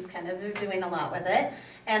Murphy, who's kind of doing a lot with it,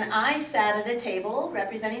 and I sat at a table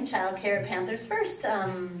representing childcare at Panthers First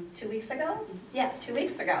 2 weeks ago? Yeah, 2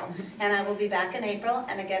 weeks ago. And I will be back in April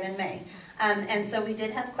and again in May. And so we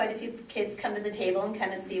did have quite a few kids come to the table and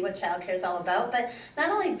kind of see what childcare is all about. But not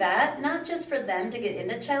only that, not just for them to get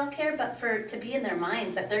into childcare, but to be in their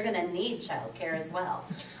minds that they're going to need childcare as well.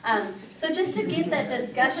 So just to get that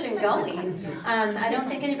discussion going, I don't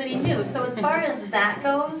think anybody knew. So as far as that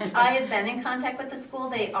goes, I have been in contact with the school.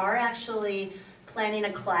 They are actually planning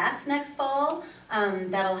a class next fall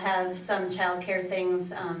that'll have some childcare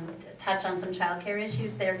things, touch on some childcare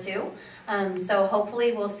issues there too. So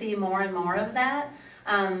hopefully we'll see more and more of that.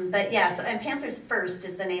 But yeah, so, and Panthers First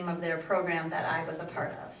is the name of their program that I was a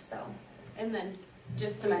part of. So. And then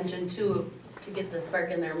just to mention too, to get the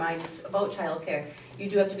spark in their mind about childcare, you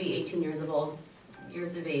do have to be 18 years of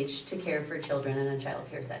age to care for children in a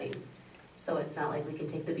childcare setting. So it's not like we can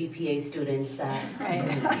take the BPA students that,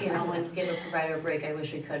 you know, and give a provider a break. I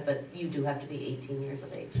wish we could, but you do have to be 18 years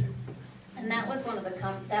of age. And that was one of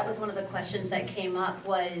the questions that came up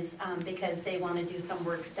was because they want to do some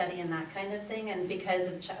work study and that kind of thing, and because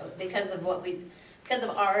of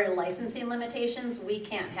our licensing limitations, we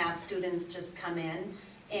can't have students just come in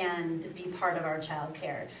and be part of our child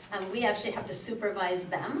care. We actually have to supervise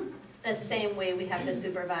them the same way we have to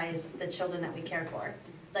supervise the children that we care for.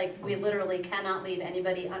 Like, we literally cannot leave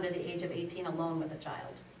anybody under the age of 18 alone with a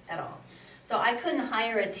child at all. So I couldn't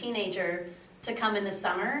hire a teenager to come in the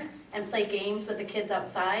summer and play games with the kids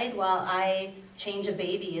outside while I change a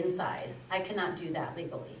baby inside. I cannot do that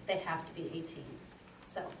legally. They have to be 18.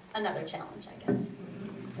 So another challenge, I guess.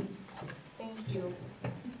 Thank you.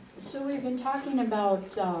 So we've been talking about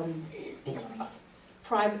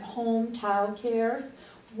private home child cares.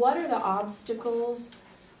 What are the obstacles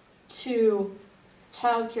to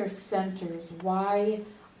child care centers? Why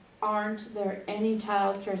aren't there any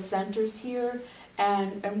childcare centers here?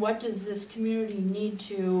 And what does this community need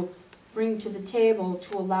to bring to the table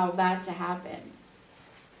to allow that to happen?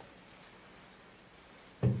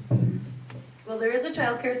 Well, there is a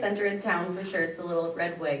child care center in town for sure. It's a little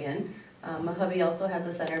red wagon. My hubby also has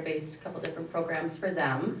a center based, a couple different programs for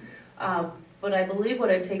them. But I believe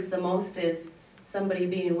what it takes the most is somebody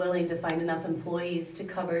being willing to find enough employees to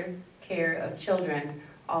cover care of children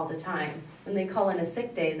all the time. When they call in a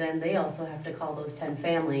sick day, then they also have to call those 10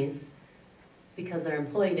 families because their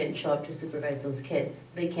employee didn't show up to supervise those kids.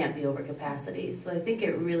 They can't be over capacity. So I think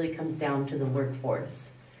it really comes down to the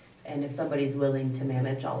workforce and if somebody's willing to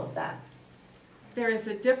manage all of that. There is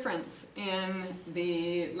a difference in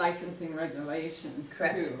the licensing regulations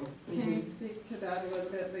Correct. too. Can you speak to that a little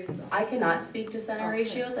bit, Lisa? I cannot speak to center Okay.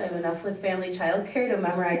 ratios. I have enough with family child care to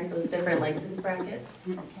memorize those different license brackets.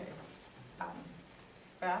 Okay.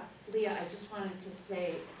 Beth? Leah, I just wanted to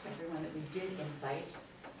say to everyone that we did invite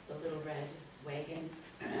the Little Red Wagon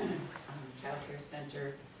Child Care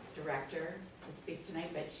Center director to speak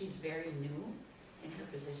tonight, but she's very new in her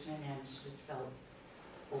position and she just felt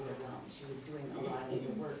overwhelmed. She was doing a lot of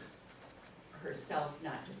the work herself,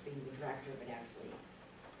 not just being the director, but actually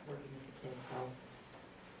working with the kids, so.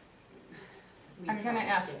 I'm going to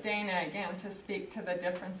ask Dana again to speak to the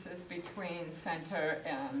differences between center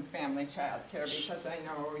and family child care because I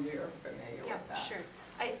know you're familiar with that. Sure.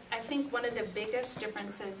 I think one of the biggest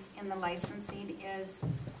differences in the licensing is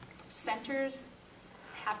centers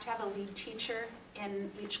have to have a lead teacher in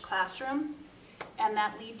each classroom, and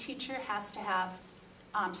that lead teacher has to have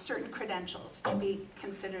certain credentials to be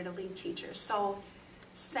considered a lead teacher. So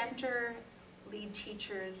center lead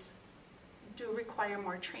teachers do require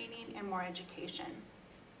more training and more education.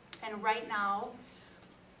 And right now,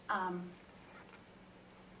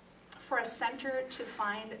 for a center to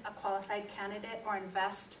find a qualified candidate or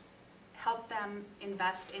help them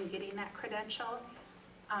invest in getting that credential,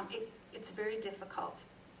 it's very difficult.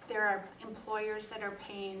 There are employers that are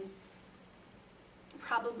paying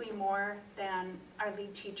probably more than our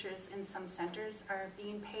lead teachers in some centers are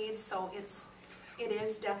being paid, so it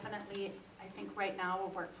is definitely, I think right now, a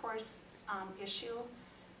workforce issue,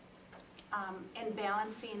 and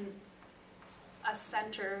balancing a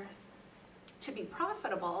center to be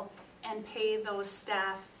profitable and pay those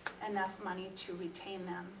staff enough money to retain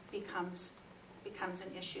them becomes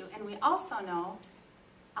an issue. And we also know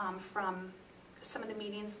from some of the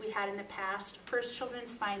meetings we had in the past, First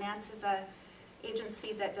Children's Finance is an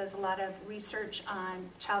agency that does a lot of research on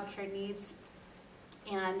child care needs,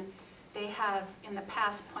 and they have in the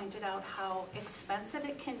past pointed out how expensive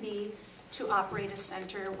it can be to operate a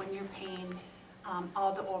center when you're paying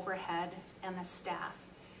all the overhead and the staff.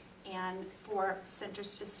 And for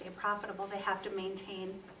centers to stay profitable, they have to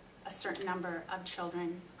maintain a certain number of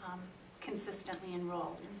children consistently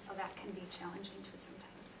enrolled, and so that can be challenging too sometimes.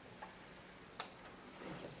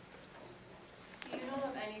 Do you know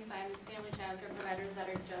of any family child care providers that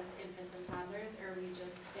are just infants and toddlers, or are we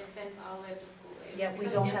just infants all the way up to school age? Yeah, we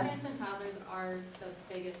Because don't have. infants and toddlers are the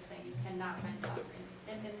biggest thing. You cannot find soccer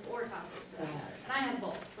in infants or toddlers for that matter. And I have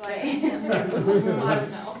both, so I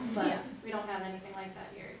don't know, but Yeah. we don't have anything like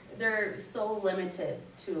that here. They're so limited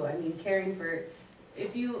too. I mean, caring for,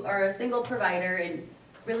 if you are a single provider and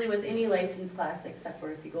really with any license class except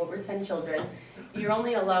for if you go over 10 children, you're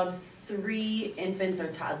only allowed 3 infants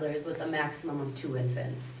or toddlers with a maximum of 2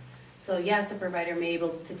 infants. So yes, a provider may be able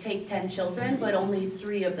to take 10 children, but only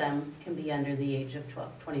 3 of them can be under the age of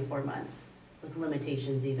 24 months, with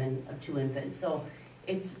limitations even of 2 infants. So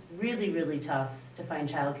it's really, really tough to find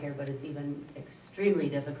childcare, but it's even extremely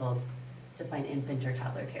difficult to find infant or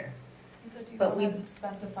toddler care. So do you But we- want to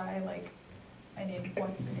specify, like, I need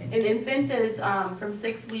what's an infant? An infant is from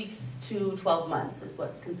 6 weeks to 12 months is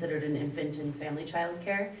what's considered an infant in family child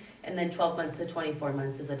care, and then 12 months to 24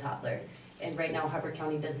 months is a toddler. And right now, Hubbard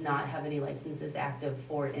County does not have any licenses active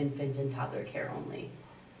for infant and toddler care only.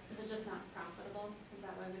 Is it just not profitable? Is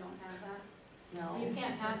that why we don't have that? No. You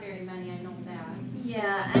can't have very many, I know that.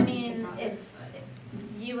 Yeah, I mean, if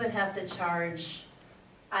you would have to charge,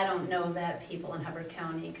 I don't know that people in Hubbard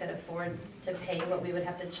County could afford to pay what we would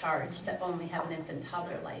have to charge to only have an infant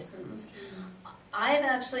toddler license. I've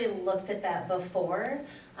actually looked at that before,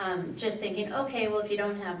 just thinking, okay, well, if you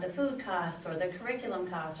don't have the food costs or the curriculum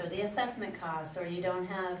costs or the assessment costs, or you don't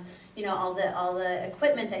have, you know, all the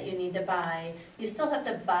equipment that you need to buy, you still have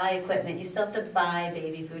to buy equipment, you still have to buy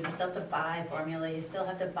baby food, you still have to buy formula, you still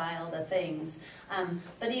have to buy all the things.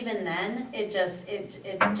 But even then, it just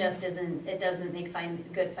isn't, it doesn't make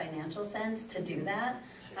good financial sense to do that.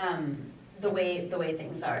 the way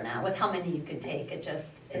things are now, with how many you can take,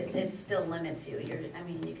 it still limits you. I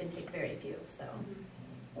mean, you can take very few, so.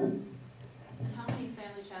 And how many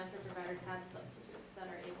family child care providers have substitutes that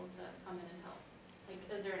are able to come in and help? Like,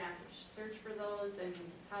 is there an active search for those? I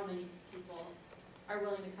mean, how many people are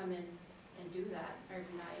willing to come in and do that, or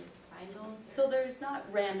can I find those? So there's not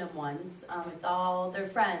random ones. It's all their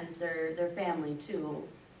friends or their family too.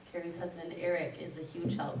 Carrie's husband Eric is a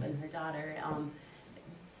huge help, and her daughter.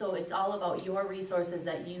 So it's all about your resources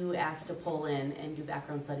that you ask to pull in and do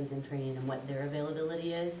background studies and training and what their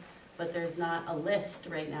availability is. But there's not a list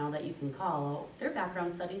right now that you can call. Oh, they're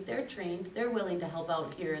background studied, they're trained, they're willing to help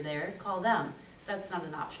out here or there. Call them. That's not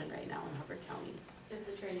an option right now in Hubbard County. Is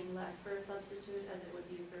the training less for a substitute as it would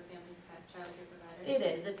be for family child care providers? It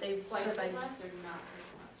is. If they've Quite a provide- bit less or not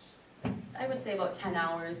very much? I would say about 10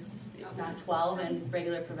 hours, if not 12, and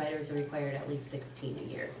regular providers are required at least 16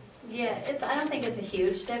 a year. Yeah, I don't think it's a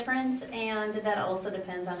huge difference, and that also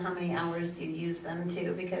depends on how many hours you use them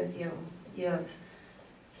too, because you have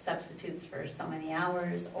substitutes for so many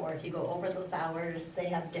hours, or if you go over those hours, they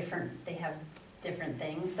have different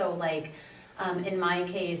things. So like, in my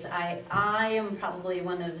case, I am probably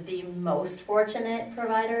one of the most fortunate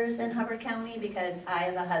providers in Hubbard County because I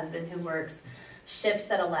have a husband who works shifts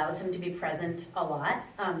that allows him to be present a lot.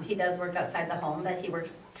 He does work outside the home, but he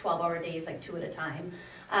works 12-hour days, like 2 at a time.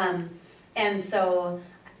 And so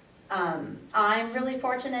I'm really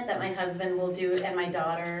fortunate that my husband will do, and my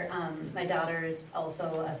daughter is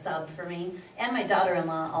also a sub for me, and my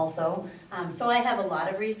daughter-in-law also. So I have a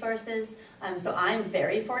lot of resources. So I'm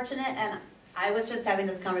very fortunate, and I was just having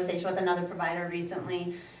this conversation with another provider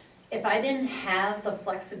recently. If I didn't have the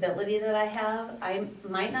flexibility that I have, I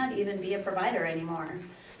might not even be a provider anymore,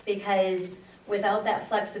 because without that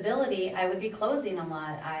flexibility, I would be closing a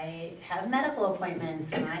lot. I have medical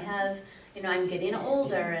appointments, and I have, I'm getting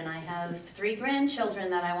older, and I have 3 grandchildren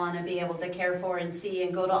that I want to be able to care for and see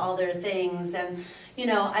and go to all their things. And,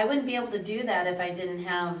 I wouldn't be able to do that if I didn't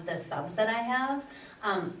have the subs that I have.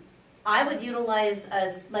 I would utilize,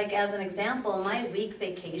 as an example, my week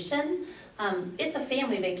vacation. It's a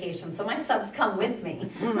family vacation, so my subs come with me.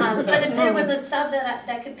 But if there was a sub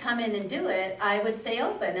that could come in and do it, I would stay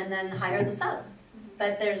open and then hire the sub.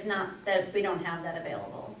 But we don't have that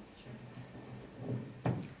available.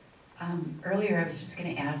 Earlier, I was just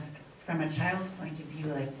going to ask, from a child's point of view,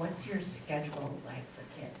 like, what's your schedule like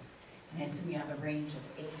for kids? And I assume you have a range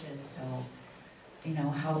of ages, so,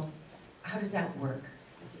 how does that work?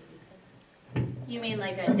 You mean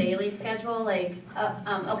like a daily schedule?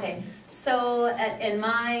 Okay. So in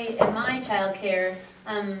my childcare,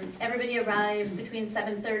 everybody arrives between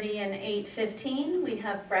 7:30 and 8:15. We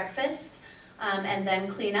have breakfast and then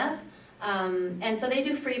clean up. And so they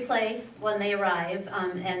do free play when they arrive,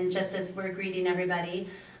 and just as we're greeting everybody.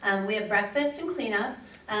 We have breakfast and clean up.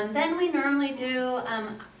 Then we normally do,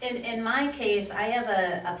 in my case, I have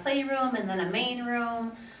a playroom and then a main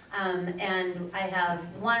room. And I have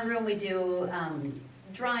one room we do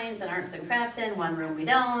drawings and arts and crafts in, one room we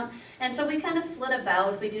don't. And so we kind of flit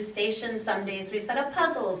about. We do stations. Some days we set up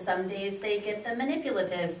puzzles. Some days they get the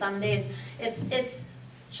manipulative. Some days it's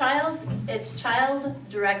child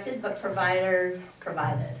directed, but providers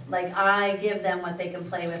provided. Like, I give them what they can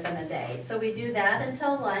play with in a day. So we do that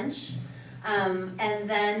until lunch. And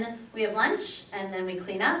then we have lunch, and then we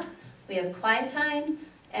clean up. We have quiet time.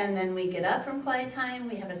 And then we get up from quiet time,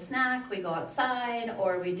 we have a snack, we go outside,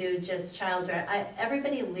 or we do just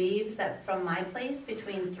everybody leaves from my place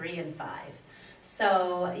between 3 and 5.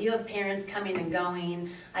 So you have parents coming and going.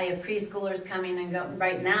 I have preschoolers coming and go.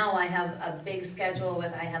 Right now I have a big schedule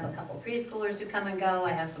I have a couple preschoolers who come and go.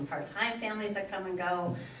 I have some part-time families that come and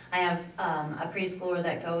go. I have a preschooler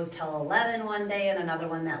that goes till 11 one day and another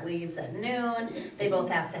one that leaves at noon. They both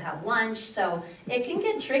have to have lunch. So it can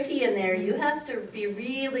get tricky in there. You have to be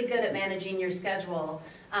really good at managing your schedule.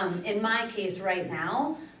 In my case right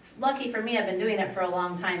now, lucky for me, I've been doing it for a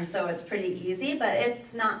long time, so it's pretty easy, but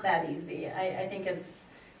it's not that easy. I think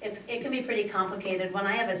it can be pretty complicated. When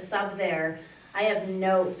I have a sub there, I have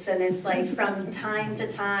notes, and it's like from time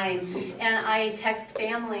to time, and I text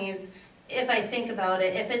families if I think about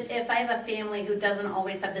it. If I have a family who doesn't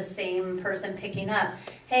always have the same person picking up,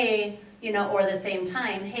 hey, or the same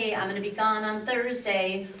time, hey, I'm going to be gone on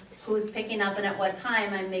Thursday. Who's picking up and at what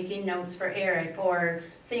time? I'm making notes for Eric, or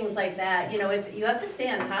things like that. You have to stay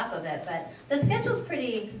on top of it, but the schedule's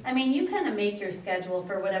pretty, you kind of make your schedule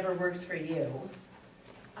for whatever works for you.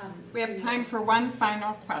 We have time for one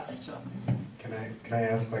final question. Can I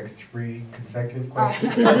ask like 3 consecutive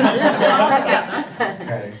questions?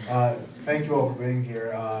 Okay. Thank you all for being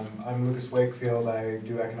here. I'm Lucas Wakefield. I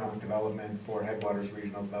do economic development for Headwaters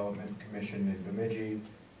Regional Development Commission in Bemidji.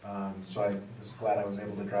 So I was glad I was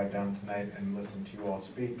able to drive down tonight and listen to you all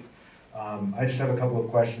speak. I just have a couple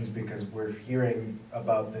of questions because we're hearing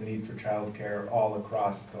about the need for childcare all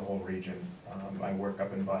across the whole region. I work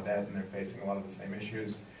up in Baudette and they're facing a lot of the same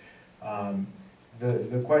issues.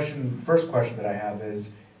 First question that I have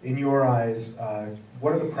is, in your eyes,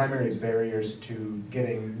 what are the primary barriers to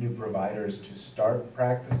getting new providers to start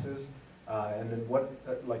practices? And then what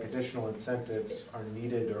like additional incentives are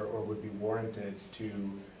needed or would be warranted to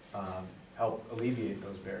help alleviate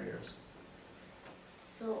those barriers?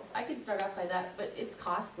 So I could start off by that, but it's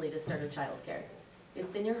costly to start a childcare.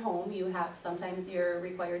 It's in your home. Sometimes you're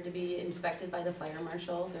required to be inspected by the fire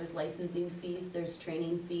marshal. There's licensing fees, there's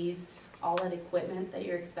training fees, all that equipment that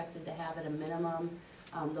you're expected to have at a minimum.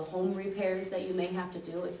 The home repairs that you may have to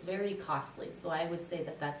do, it's very costly. So I would say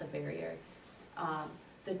that that's a barrier.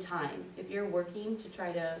 The time, if you're working to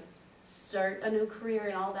try to start a new career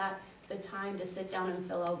and all that, the time to sit down and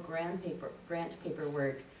fill out grant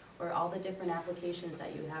paperwork, or all the different applications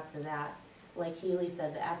that you have for that. Like Healy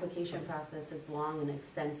said, the application process is long and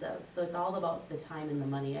extensive. So it's all about the time and the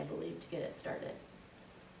money, I believe, to get it started.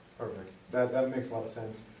 Perfect. That makes a lot of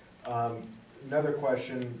sense. Another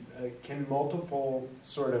question, can multiple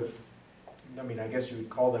sort of, I guess you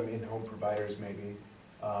would call them in-home providers maybe,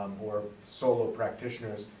 or solo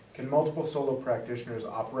practitioners, can multiple solo practitioners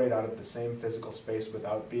operate out of the same physical space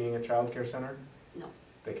without being a child care center? No.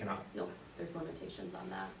 They cannot? No, there's limitations on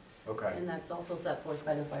that. Okay. And that's also set forth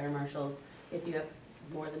by the fire marshal. If you have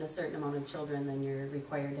more than a certain amount of children, then you're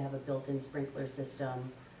required to have a built-in sprinkler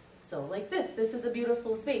system. So like this is a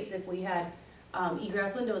beautiful space if we had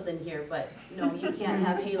egress windows in here, but no, you can't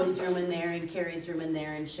have Haley's room in there and Carrie's room in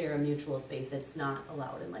there and share a mutual space. It's not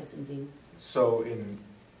allowed in licensing. So in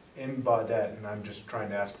Baudette, and I'm just trying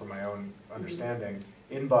to ask for my own understanding,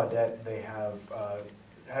 in Baudette they have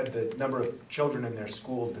had the number of children in their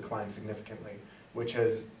school decline significantly, which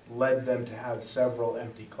has led them to have several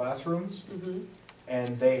empty classrooms.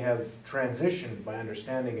 And they have transitioned, my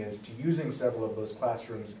understanding is, to using several of those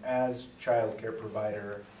classrooms as child care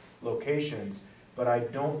provider locations, but I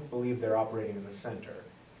don't believe they're operating as a center.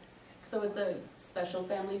 So it's a special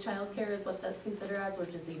family child care is what that's considered as,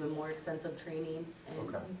 which is even more extensive training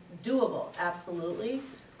and doable, absolutely,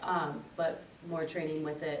 but more training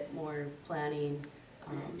with it, more planning,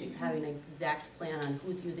 having an exact plan on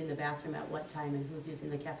who's using the bathroom at what time and who's using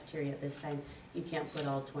the cafeteria at this time. You can't put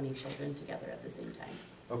all 20 children together at the same time.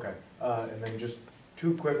 Okay, and then just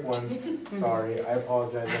 2 quick ones. Sorry, I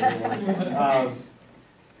apologize everyone.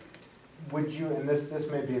 Would you, and this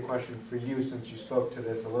may be a question for you since you spoke to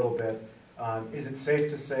this a little bit, is it safe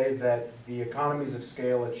to say that the economies of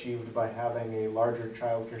scale achieved by having a larger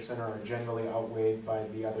child care center are generally outweighed by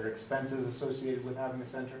the other expenses associated with having a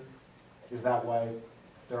center? Is that why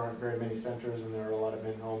there aren't very many centers and there are a lot of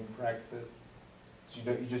in-home practices? So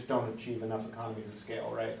you just don't achieve enough economies of scale,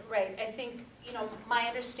 right? Right. I think, my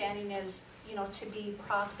understanding is, to be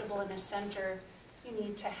profitable in a center, you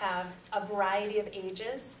need to have a variety of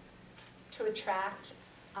ages to attract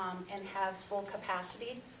and have full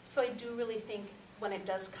capacity. So I do really think when it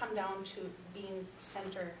does come down to being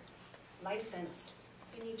center licensed,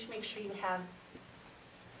 you need to make sure you have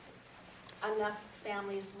enough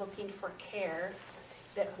families looking for care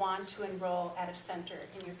that want to enroll at a center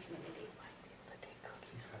in your community.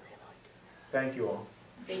 Thank you all.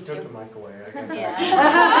 She took the mic away, I guess. Yeah.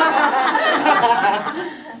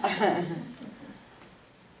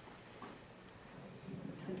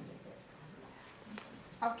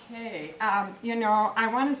 Okay, I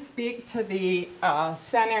want to speak to the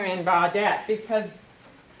center in Baudette because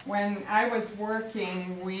when I was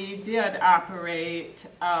working, we did operate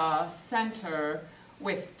a center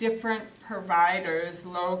with different providers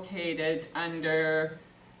located under,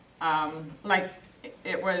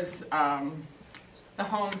 it was the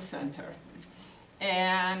home center.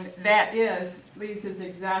 And that is, Lisa's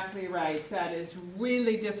exactly right, that is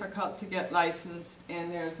really difficult to get licensed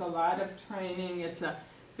and there's a lot of training. It's a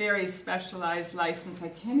very specialized license. I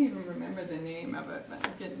can't even remember the name of it, but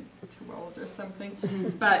I'm getting too old or something.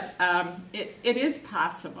 But it is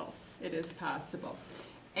possible. It is possible.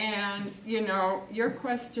 And, your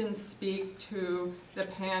questions speak to the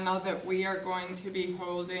panel that we are going to be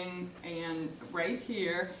holding right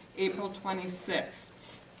here, April 26th.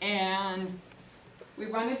 And we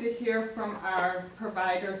wanted to hear from our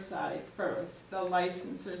provider side first, the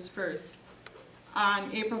licensors first.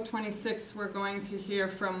 On April 26th, we're going to hear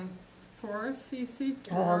from 4, Cece?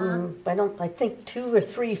 4? I think 2 or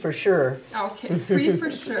 3 for sure. Okay, 3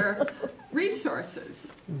 for sure.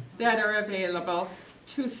 Resources that are available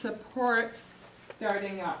to support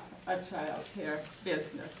starting up a child care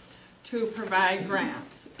business, to provide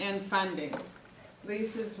grants and funding.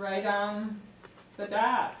 Lisa's right on the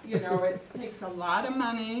dot. You know, it takes a lot of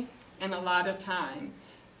money and a lot of time.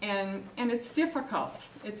 And it's difficult.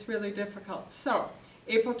 It's really difficult. So,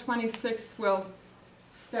 April 26th, we'll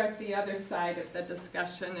start the other side of the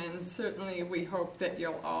discussion, and certainly we hope that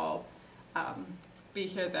you'll all be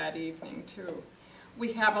here that evening too.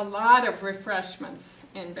 We have a lot of refreshments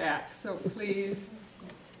in back, so please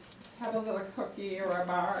have a little cookie or a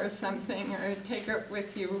bar or something, or take it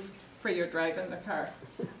with you for your drive in the car.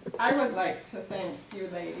 I would like to thank you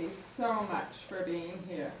ladies so much for being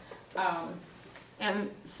here. And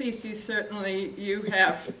Cece, certainly you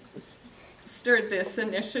have stirred this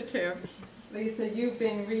initiative. Lisa, you've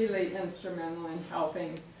been really instrumental in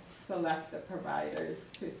helping select the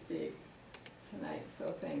providers to speak tonight,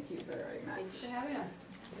 so thank you very much. Thanks for having us.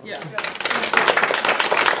 Yes.